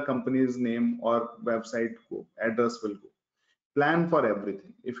be the company's name or website go, address will go. Plan for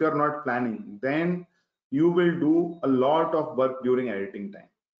everything. If you are not planning, then you will do a lot of work during editing time.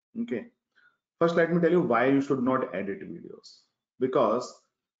 Okay, first let me tell you why you should not edit videos. Because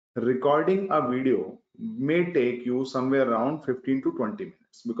recording a video may take you somewhere around 15 to 20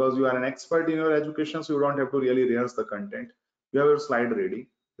 minutes, because you are an expert in your education, so you don't have to really rehearse the content. You have your slide ready.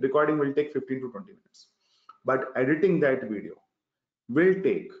 Recording will take 15 to 20 minutes, but editing that video will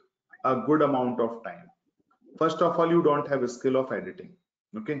take a good amount of time. First of all, you don't have a skill of editing.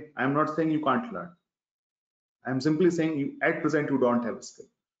 Okay, I'm not saying you can't learn. I'm simply saying you at present you don't have a skill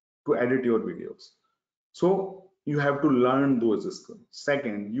to edit your videos. So you have to learn those skills.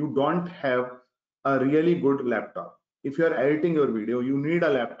 Second, you don't have a really good laptop. If you are editing your video, you need a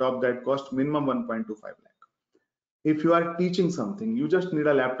laptop that costs minimum 1.25 lakh. If you are teaching something, you just need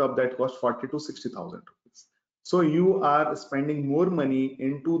a laptop that costs 40 to 60,000 rupees. So you are spending more money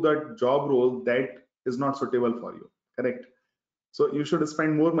into the job role that is not suitable for you, correct? So you should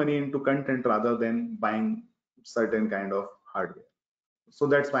spend more money into content rather than buying certain kind of hardware. So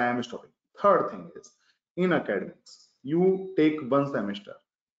that's why I'm stopping. Third thing is, in academics, you take one semester,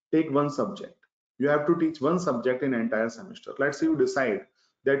 take one subject. You have to teach one subject in entire semester. Let's say you decide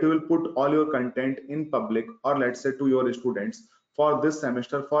that you will put all your content in public, or let's say to your students for this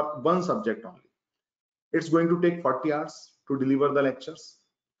semester for one subject only. It's going to take 40 hours to deliver the lectures.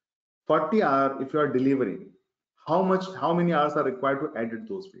 40 hours if you are delivering, how many hours are required to edit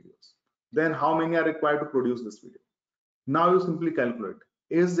those videos? Then how many are required to produce this video? Now you simply calculate,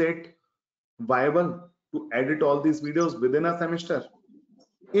 is it viable to edit all these videos within a semester?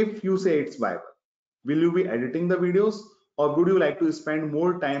 If you say it's viable, will you be editing the videos, or would you like to spend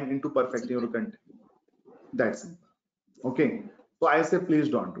more time into perfecting your content? That's simple. Okay, so I say please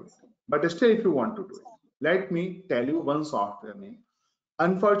don't do it. But still, if you want to do it, let me tell you one software name.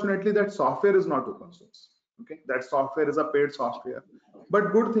 Unfortunately, that software is not open source. Okay, that software is a paid software.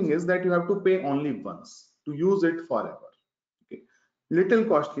 But good thing is that you have to pay only once to use it forever. Okay, little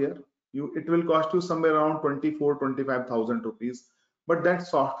costlier. It will cost you somewhere around 24,000-25,000 rupees. But that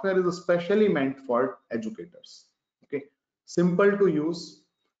software is especially meant for educators. Okay, simple to use,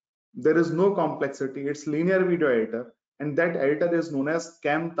 There is no complexity. It's linear video editor, and that editor is known as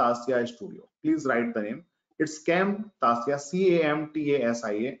Camtasia Studio. Please write the name. It's Camtasia,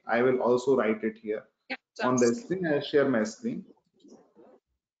 Camtasia. I will also write it here on the screen. I'll share my screen.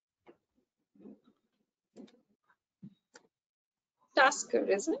 Tasker,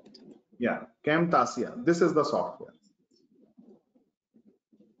 is it? Yeah, Camtasia. This is the software.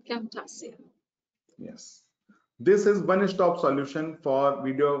 Camtasia. Yes. This is one-stop solution for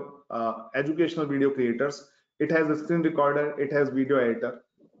video educational video creators. It has a screen recorder, it has video editor,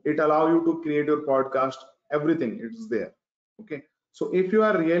 it allows you to create your podcast, everything is there. Okay, so if you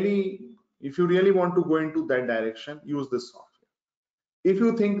really want to go into that direction, use this software. If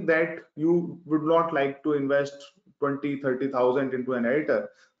you think that you would not like to invest 20-30,000 into an editor,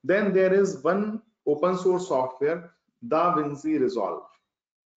 then there is one open source software, DaVinci Resolve.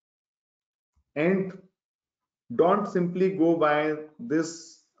 And don't simply go by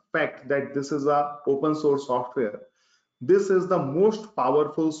this fact that this is a open source software. This is the most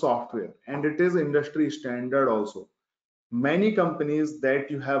powerful software, and it is industry standard also. Many companies that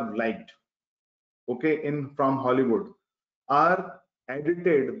you have liked, okay, from Hollywood, are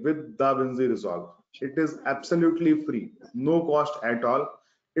edited with DaVinci Resolve. It is absolutely free, no cost at all.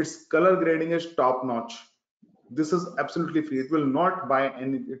 Its color grading is top notch. This is absolutely free. It will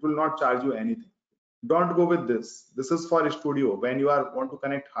not charge you anything. Don't go with this. This is for studio when you want to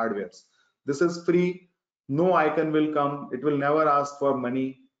connect hardwares. This is free. No icon will come. It will never ask for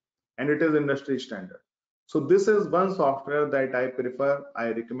money, and it is industry standard. So this is one software that I prefer, I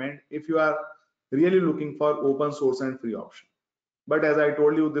recommend if you are really looking for open source and free option. But as I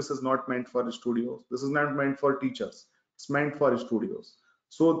told you, this is not meant for studios. This is not meant for teachers. It's meant for studios.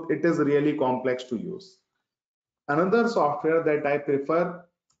 So it is really complex to use. Another software that I prefer,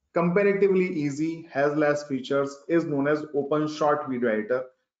 comparatively easy, has less features, is known as OpenShot Video Editor,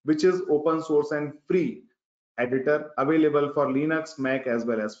 which is open source and free editor available for Linux, Mac, as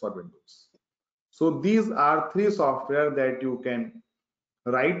well as for Windows. So these are three software that you can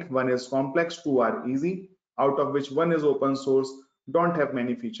write. One is complex, two are easy, out of which one is open source, don't have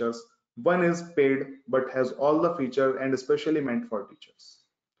many features. One is paid but has all the features and especially meant for teachers.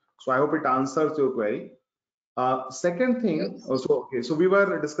 So I hope it answers your query. Second thing, so we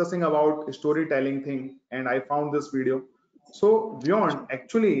were discussing about storytelling thing, and I found this video. So Beyond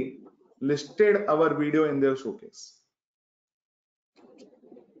actually listed our video in their showcase.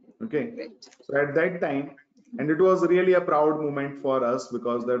 Okay, so at that time, and it was really a proud moment for us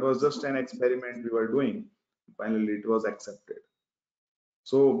because that was just an experiment we were doing. Finally, it was accepted.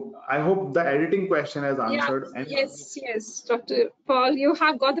 So I hope the editing question has answered. Yeah, yes, Dr. Paul, you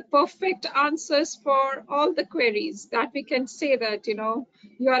have got the perfect answers for all the queries that we can say that,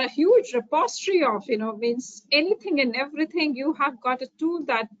 you are a huge repository of, means anything and everything. You have got a tool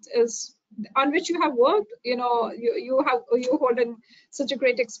that is on which you have worked, you hold such a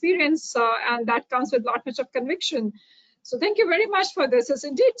great experience, and that comes with lot much of conviction. So thank you very much for this. It's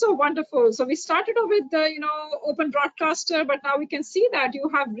indeed so wonderful. So we started off with the, open broadcaster, but now we can see that you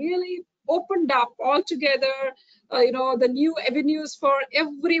have really opened up altogether, the new avenues for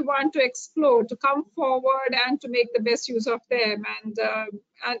everyone to explore, to come forward and to make the best use of them. And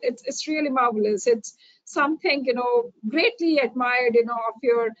it's really marvelous. It's something, greatly admired, of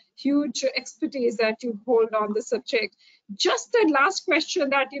your huge expertise that you hold on the subject. Just the last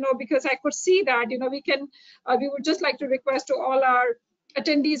question that, because I could see that, we would just like to request to all our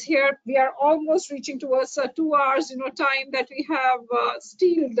attendees here, we are almost reaching towards 2 hours, time that we have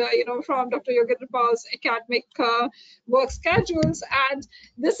stealed, from Dr. Yogendra Paul's academic work schedules. And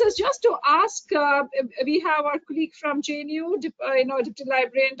this is just to ask, we have our colleague from JNU, Deputy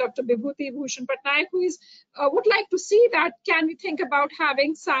Librarian, Dr. Bibhuti Bhushan Patnaik, who is, would like to see that, can we think about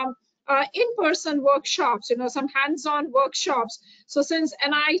having some in-person workshops, some hands-on workshops. So since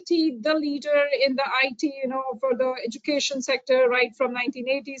NIIT, the leader in the IT, for the education sector, right from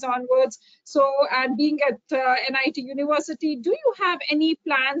 1980s onwards. So, and being at NIIT University, do you have any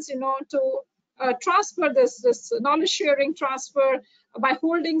plans, to transfer this knowledge sharing transfer by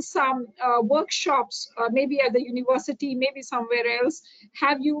holding some workshops, maybe at the university, maybe somewhere else?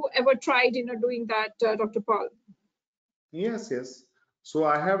 Have you ever tried, doing that, Dr. Paul? Yes. So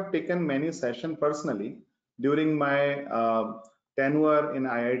I have taken many sessions personally during my tenure in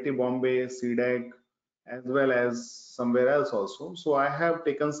IIT Bombay, CDEC, as well as somewhere else also. So I have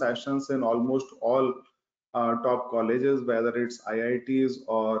taken sessions in almost all top colleges, whether it's IITs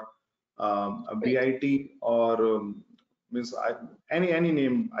or a BIT or means any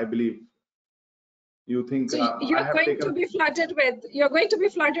name, I believe. You think So I you're have going to taken? be flooded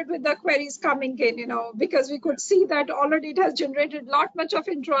with the queries coming in, because we could see that already it has generated lot much of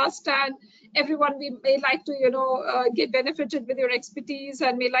interest, and everyone we may like to get benefited with your expertise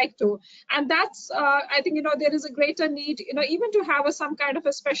and may like to. And that's I think there is a greater need even to have some kind of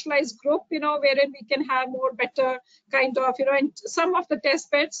a specialized group wherein we can have more better kind of and some of the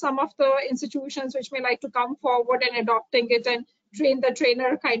test beds, some of the institutions which may like to come forward and adopting it and train the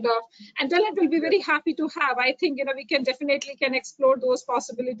trainer kind of, and DELNET will be very happy to have. I think we can definitely explore those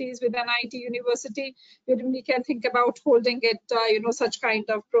possibilities with NIIT University, where we can think about holding it such kind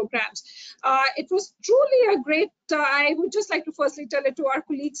of programs. It was truly a great I would just like to firstly tell it to our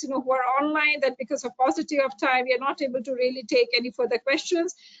colleagues who are online, that because of paucity of time we are not able to really take any further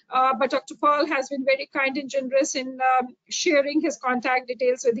questions, but Dr. Paul has been very kind and generous in sharing his contact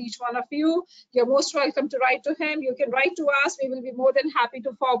details with each one of you. You're most welcome to write to him. You can write to us. We will be more than happy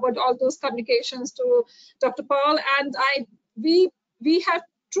to forward all those communications to Dr. Paul. And we have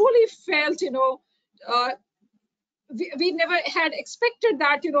truly felt, we never had expected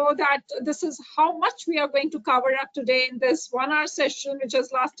that, that this is how much we are going to cover up today in this 1 hour session, which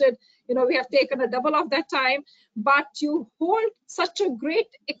has lasted, we have taken a double of that time, but you hold such a great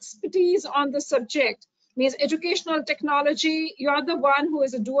expertise on the subject. Means educational technology, you are the one who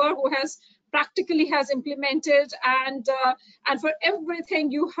is a doer, who has practically has implemented, and for everything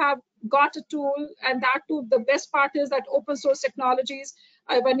you have got a tool, and that too, the best part is that open source technologies,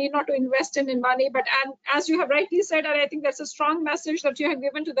 we need not to invest in money, but and as you have rightly said, and I think that's a strong message that you have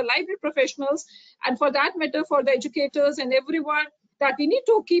given to the library professionals, and for that matter for the educators and everyone, that we need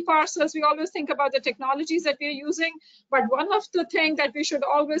to keep ourselves, we always think about the technologies that we're using, but one of the things that we should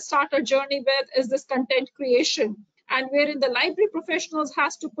always start our journey with is this content creation, and wherein the library professionals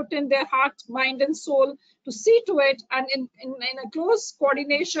has to put in their heart, mind, and soul to see to it, and in a close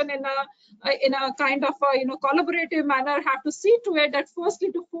coordination, in a kind of a collaborative manner, have to see to it that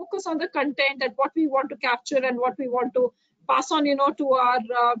firstly to focus on the content, that what we want to capture and what we want to pass on to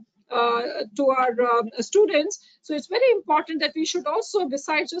our students. So it's very important that we should also,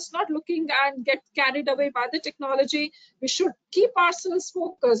 besides just not looking and get carried away by the technology, we should keep ourselves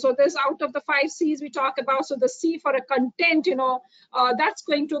focused. So there's out of the 5 C's we talk about. So the C for a content, that's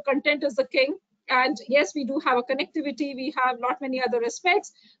going to, content is the king. And yes, we do have a connectivity, we have not many other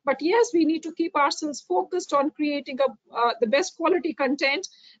aspects, but yes, we need to keep ourselves focused on creating the best quality content,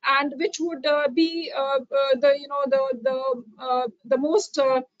 and which would be the most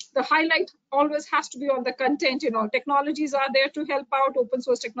the highlight always has to be on the content. Technologies are there to help out, open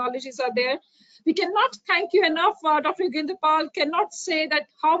source technologies are there. We cannot thank you enough, Dr. Yogendra Pal, cannot say that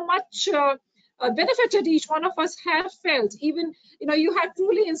how much benefited each one of us have felt. Even you have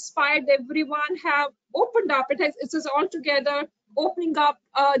truly inspired everyone, have opened up, it is altogether opening up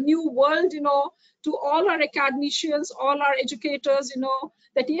a new world to all our academicians, all our educators,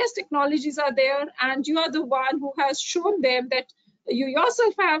 that yes, technologies are there, and you are the one who has shown them that you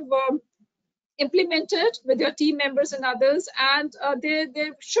yourself have implemented with your team members and others, and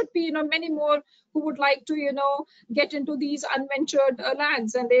there should be many more who would like to get into these unventured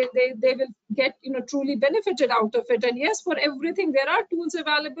lands, and they will get truly benefited out of it. And yes, for everything there are tools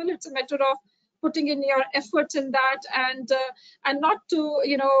available. It's a matter of putting in your efforts in that, and not to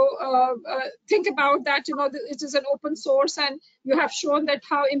think about that it is an open source, and you have shown that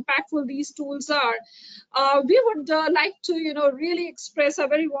how impactful these tools are. We would like to really express a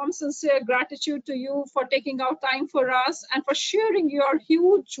very warm, sincere gratitude to you for taking out time for us and for sharing your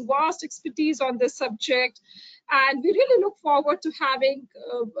huge, vast expertise on this subject. And we really look forward to having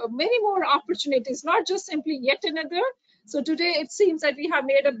many more opportunities, not just simply yet another. So today it seems that we have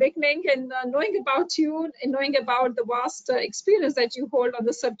made a beginning in knowing about you and knowing about the vast experience that you hold on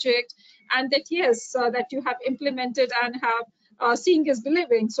the subject, and that yes, that you have implemented and have seeing is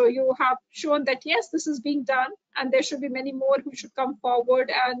believing. So you have shown that yes, this is being done, and there should be many more who should come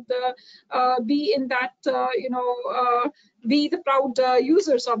forward and be in that, be the proud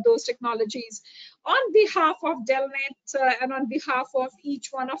users of those technologies. On behalf of DELNET and on behalf of each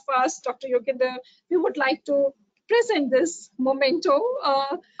one of us, Dr. Yogendra, we would like to present this memento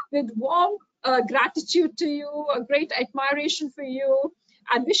with warm gratitude to you, a great admiration for you,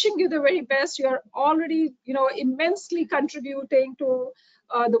 and wishing you the very best. You are already, immensely contributing to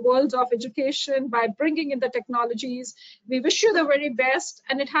the world of education by bringing in the technologies. We wish you the very best,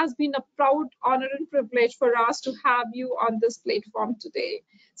 and it has been a proud honor and privilege for us to have you on this platform today.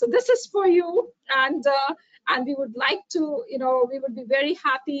 So this is for you, and we would like to, we would be very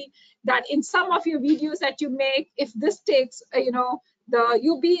happy that in some of your videos that you make, if this takes,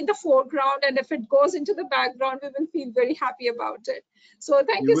 you be in the foreground, and if it goes into the background, we will feel very happy about it. So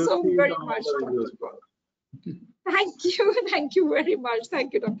thank you will so see it very on all much, the Dr. videos. Paul. Thank you very much.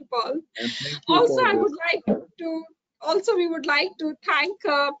 Thank you, Dr. Paul. And thank you Also, for I this. would like to. Also, we would like to thank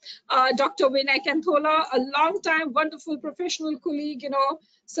Dr. Vinay Kanthola, a long-time wonderful professional colleague,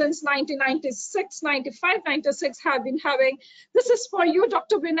 since 1996, 95, 96 have been having. This is for you,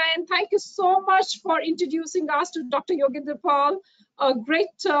 Dr. Vinay, and thank you so much for introducing us to Dr. Yogendra Paul, a great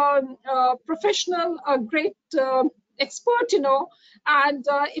professional, a great expert, and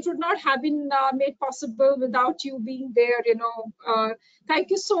it would not have been made possible without you being there,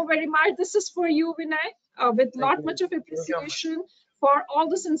 Thank you so very much. This is for you, Vinay, with much of appreciation for all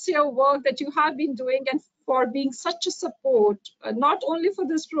the sincere work that you have been doing and for being such a support, not only for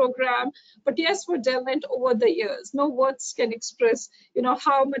this program, but yes, for DELNET over the years. No words can express,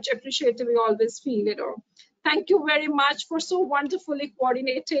 how much appreciative we always feel, Thank you very much for so wonderfully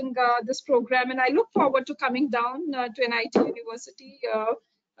coordinating this program. And I look forward to coming down to NIIT University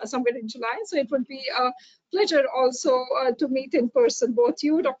somewhere in July. So it would be a pleasure also to meet in person, both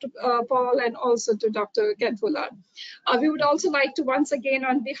you, Dr. Paul, and also to Dr. Kanthola. We would also like to once again,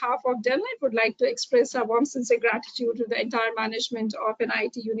 on behalf of DELNET, would like to express our warm sincere gratitude to the entire management of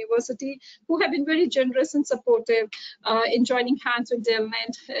NIIT University, who have been very generous and supportive in joining hands with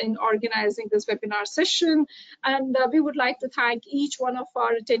DELNET in organizing this webinar session. And we would like to thank each one of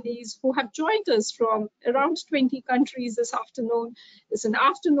our attendees who have joined us from around 20 countries this afternoon. It's an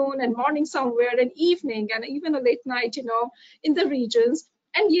afternoon and morning somewhere, and evening, and even a late night, in the regions.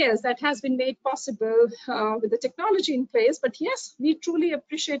 And yes, that has been made possible with the technology in place. But yes, we truly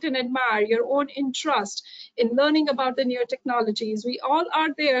appreciate and admire your own interest in learning about the newer technologies. We all are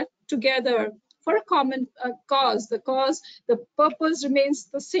there together for a common cause. The purpose remains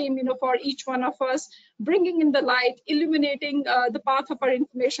the same, for each one of us, bringing in the light, illuminating the path of our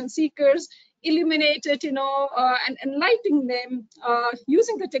information seekers, illuminate it, and enlightening them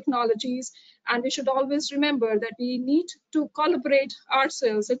using the technologies. And we should always remember that we need to collaborate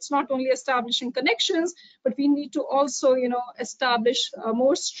ourselves. It's not only establishing connections, but we need to also, establish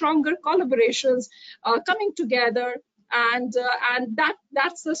more stronger collaborations, coming together. And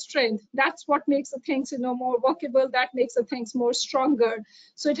that's the strength. That's what makes the things, more workable. That makes the things more stronger.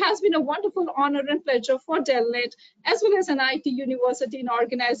 So it has been a wonderful honor and pleasure for DELNET, as well as NIIT University, in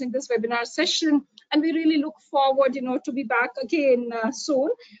organizing this webinar session. And we really look forward, to be back again soon.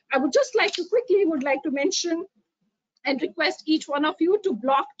 I would just like to mention and request each one of you to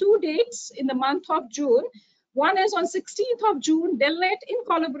block 2 dates in the month of June. One is on 16th of June, DELNET, in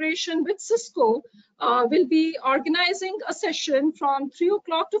collaboration with Cisco, will be organizing a session from 3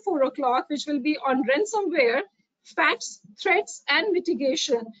 o'clock to 4 o'clock, which will be on ransomware, facts, threats, and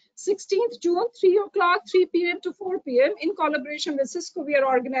mitigation. 16th June, 3 o'clock, 3 p.m. to 4 p.m. In collaboration with Cisco, we are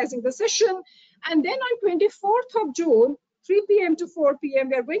organizing the session. And then on 24th of June, 3 p.m. to 4 p.m.,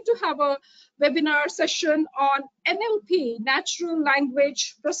 we are going to have a webinar session on NLP, natural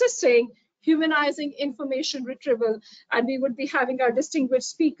language processing, humanizing information retrieval. And we would be having our distinguished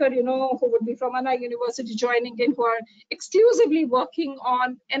speaker, who would be from Anna University, joining in, who are exclusively working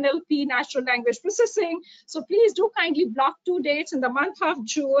on NLP, natural language processing. So please do kindly block 2 dates in the month of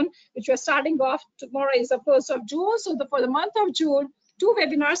June, which we're starting off. Tomorrow is the 1st of June. So for the month of June, 2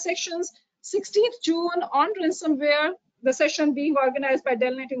 webinar sections. 16th June on ransomware, the session being organized by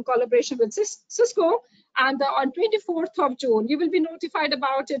DELNET in collaboration with Cisco. And on 24th of June, you will be notified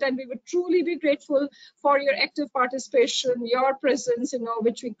about it, and we would truly be grateful for your active participation, your presence,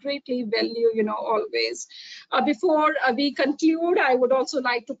 which we greatly value, always. Before we conclude, I would also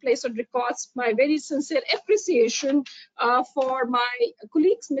like to place on records my very sincere appreciation for my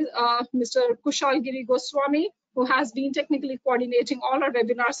colleagues, Mr. Kushal Giri Goswami, who has been technically coordinating all our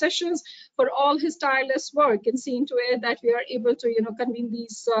webinar sessions, for all his tireless work in seeing to it that we are able to, convene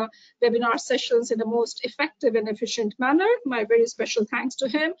these webinar sessions in the most effective and efficient manner. My very special thanks to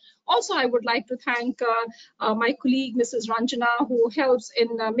him. Also, I would like to thank my colleague, Mrs. Ranjana, who helps in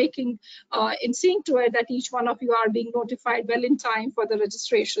in seeing to it that each one of you are being notified well in time for the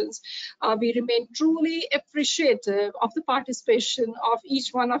registrations. We remain truly appreciative of the participation of each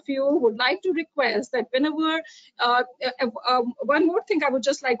one of you. Would like to request that whenever one more thing I would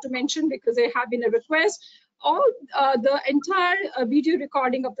just like to mention, because there have been a request, the entire video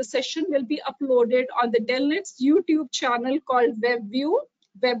recording of the session will be uploaded on the DELNET's YouTube channel called WebView.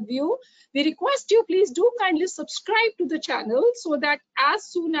 web view. We request you, please do kindly subscribe to the channel so that as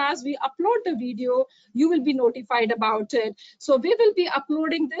soon as we upload the video, you will be notified about it. So we will be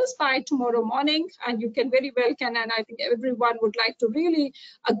uploading this by tomorrow morning, and you can very well and I think everyone would like to really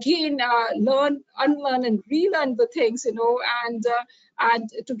again learn, unlearn, and relearn the things, and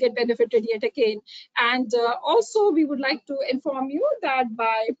to get benefited yet again. And also, we would like to inform you that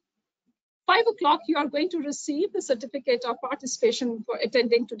by 5 o'clock, you are going to receive the certificate of participation for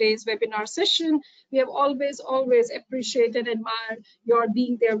attending today's webinar session. We have always appreciated and admired your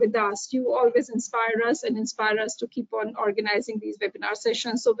being there with us. You always inspire us to keep on organizing these webinar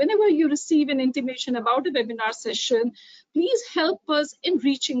sessions. So whenever you receive an intimation about a webinar session, please help us in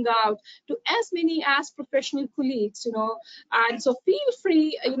reaching out to as many as professional colleagues, and so feel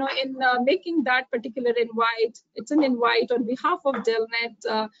free, in making that particular invite. It's an invite on behalf of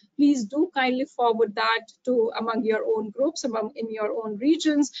DELNET. Please do kindly forward that to among your own groups, in your own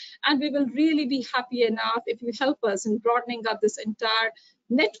regions, and we will really be happy enough if you help us in broadening up this entire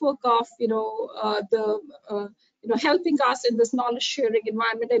network of, helping us in this knowledge sharing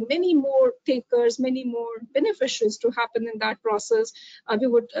environment, and many more takers, many more beneficiaries to happen in that process. We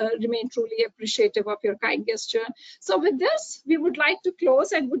would remain truly appreciative of your kind gesture. So with this, we would like to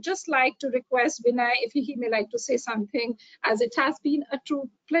close and would just like to request Vinay if he may like to say something, as it has been a true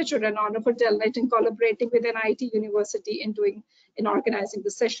pleasure and honor for DELNET in collaborating with NIIT University in organizing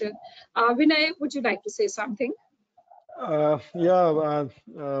the session. Vinay, would you like to say something?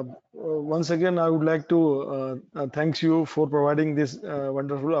 Once again, I would like to thank you for providing this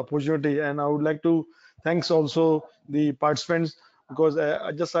wonderful opportunity, and I would like to thanks also the participants, because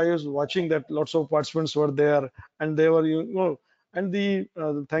I was watching that lots of participants were there, and they were, and the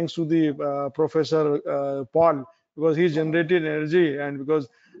thanks to the Professor Paul, because he generated energy, and because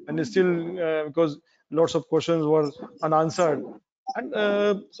because lots of questions were unanswered. And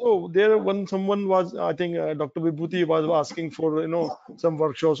so there, when someone was, I think Dr. Vibhuti was asking for, some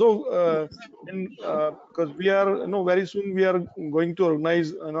workshops. So because we are, very soon we are going to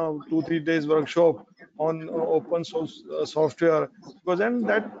organize, 2-3 days workshop on open source software, because then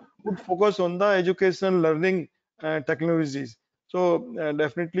that would focus on the education learning technologies. So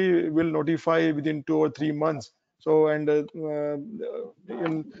definitely we'll notify within 2 or 3 months. So, and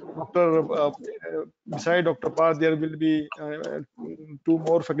in beside Dr. Par, there will be 2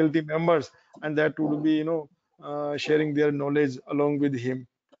 more faculty members, and that would be, sharing their knowledge along with him.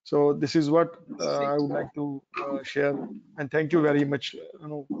 So this is what I would like to share, and thank you very much,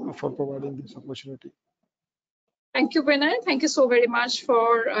 for providing this opportunity. Thank you, Vinay. Thank you so very much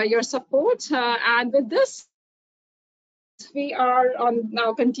for your support. And with this, we are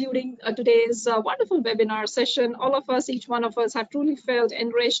now concluding today's wonderful webinar session. All of us, each one of us, have truly felt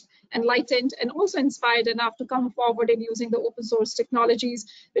enriched, enlightened, and also inspired enough to come forward in using the open source technologies,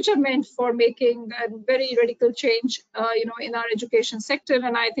 which are meant for making a very radical change, in our education sector.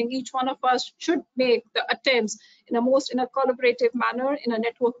 And I think each one of us should make the attempts in a collaborative manner, in a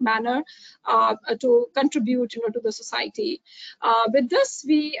network manner, to contribute, to the society. With this,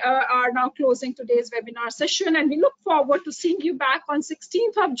 we are now closing today's webinar session, and we look forward to seeing you back on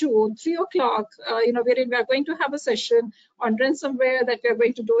 16th of June, 3 o'clock, wherein we are going to have a session on ransomware that we are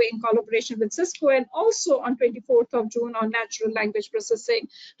going to do in collaboration with Cisco, and also on 24th of June on natural language processing.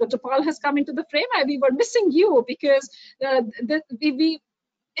 Dr. Paul has come into the frame, and we were missing you because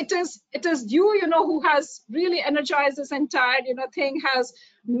it is you, who has really energized this entire, thing, has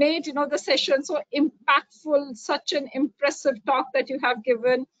made, the session so impactful, such an impressive talk that you have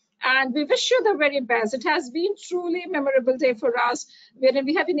given. And we wish you the very best. It has been truly a memorable day for us, wherein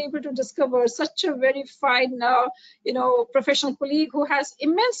we have been able to discover such a very fine, professional colleague who has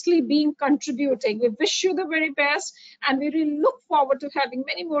immensely been contributing. We wish you the very best, and we really look forward to having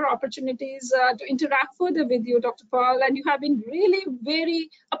many more opportunities to interact further with you, Dr. Paul. And you have been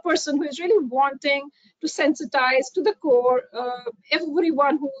really a person who is really wanting to sensitize to the core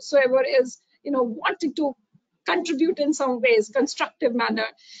everyone whosoever is, wanting to contribute in some ways, constructive manner.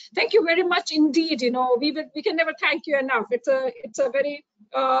 Thank you very much indeed. We can never thank you enough. It's a very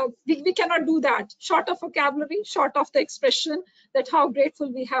we cannot do that short of vocabulary, short of the expression that how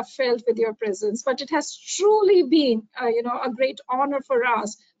grateful we have felt with your presence. But it has truly been a great honor for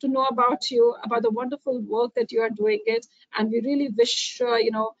us to know about you, about the wonderful work that you are doing it, and we really wish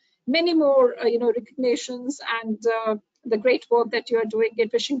many more recognitions and the great work that you are doing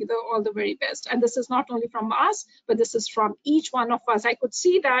it, wishing you all the very best. And this is not only from us, but this is from each one of us. I could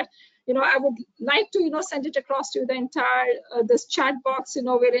see that I would like to, send it across to the entire this chat box,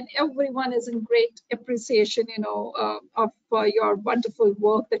 wherein everyone is in great appreciation, of your wonderful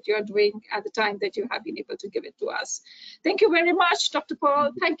work that you're doing at the time that you have been able to give it to us. Thank you very much, Dr.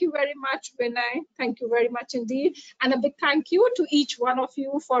 Paul. Thank you very much, Vinay. Thank you very much indeed. And a big thank you to each one of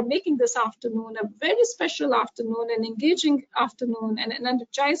you for making this afternoon a very special afternoon, an engaging afternoon, and an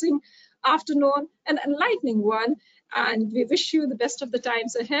energizing afternoon, an enlightening one. And we wish you the best of the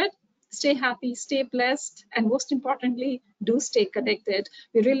times ahead. Stay happy, stay blessed, and most importantly, do stay connected.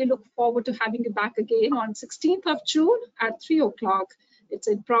 We really look forward to having you back again on 16th of June at 3 o'clock. It's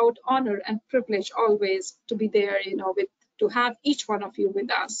a proud honor and privilege always to be there, to have each one of you with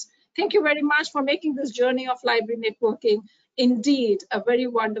us. Thank you very much for making this journey of library networking indeed a very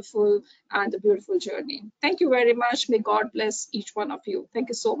wonderful and a beautiful journey. Thank you very much. May God bless each one of you. Thank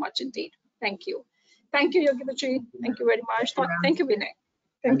you so much indeed. Thank you. Thank you, Yogendra. Thank you very much. Thank you, Vinay.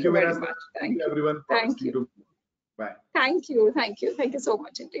 Thank you very much. Thank you, everyone. Thank you. Bye. Thank you. Thank you. Thank you so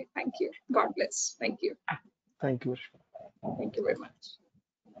much indeed. Thank you. God bless. Thank you. Thank you. Thank you very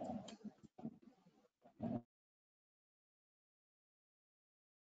much.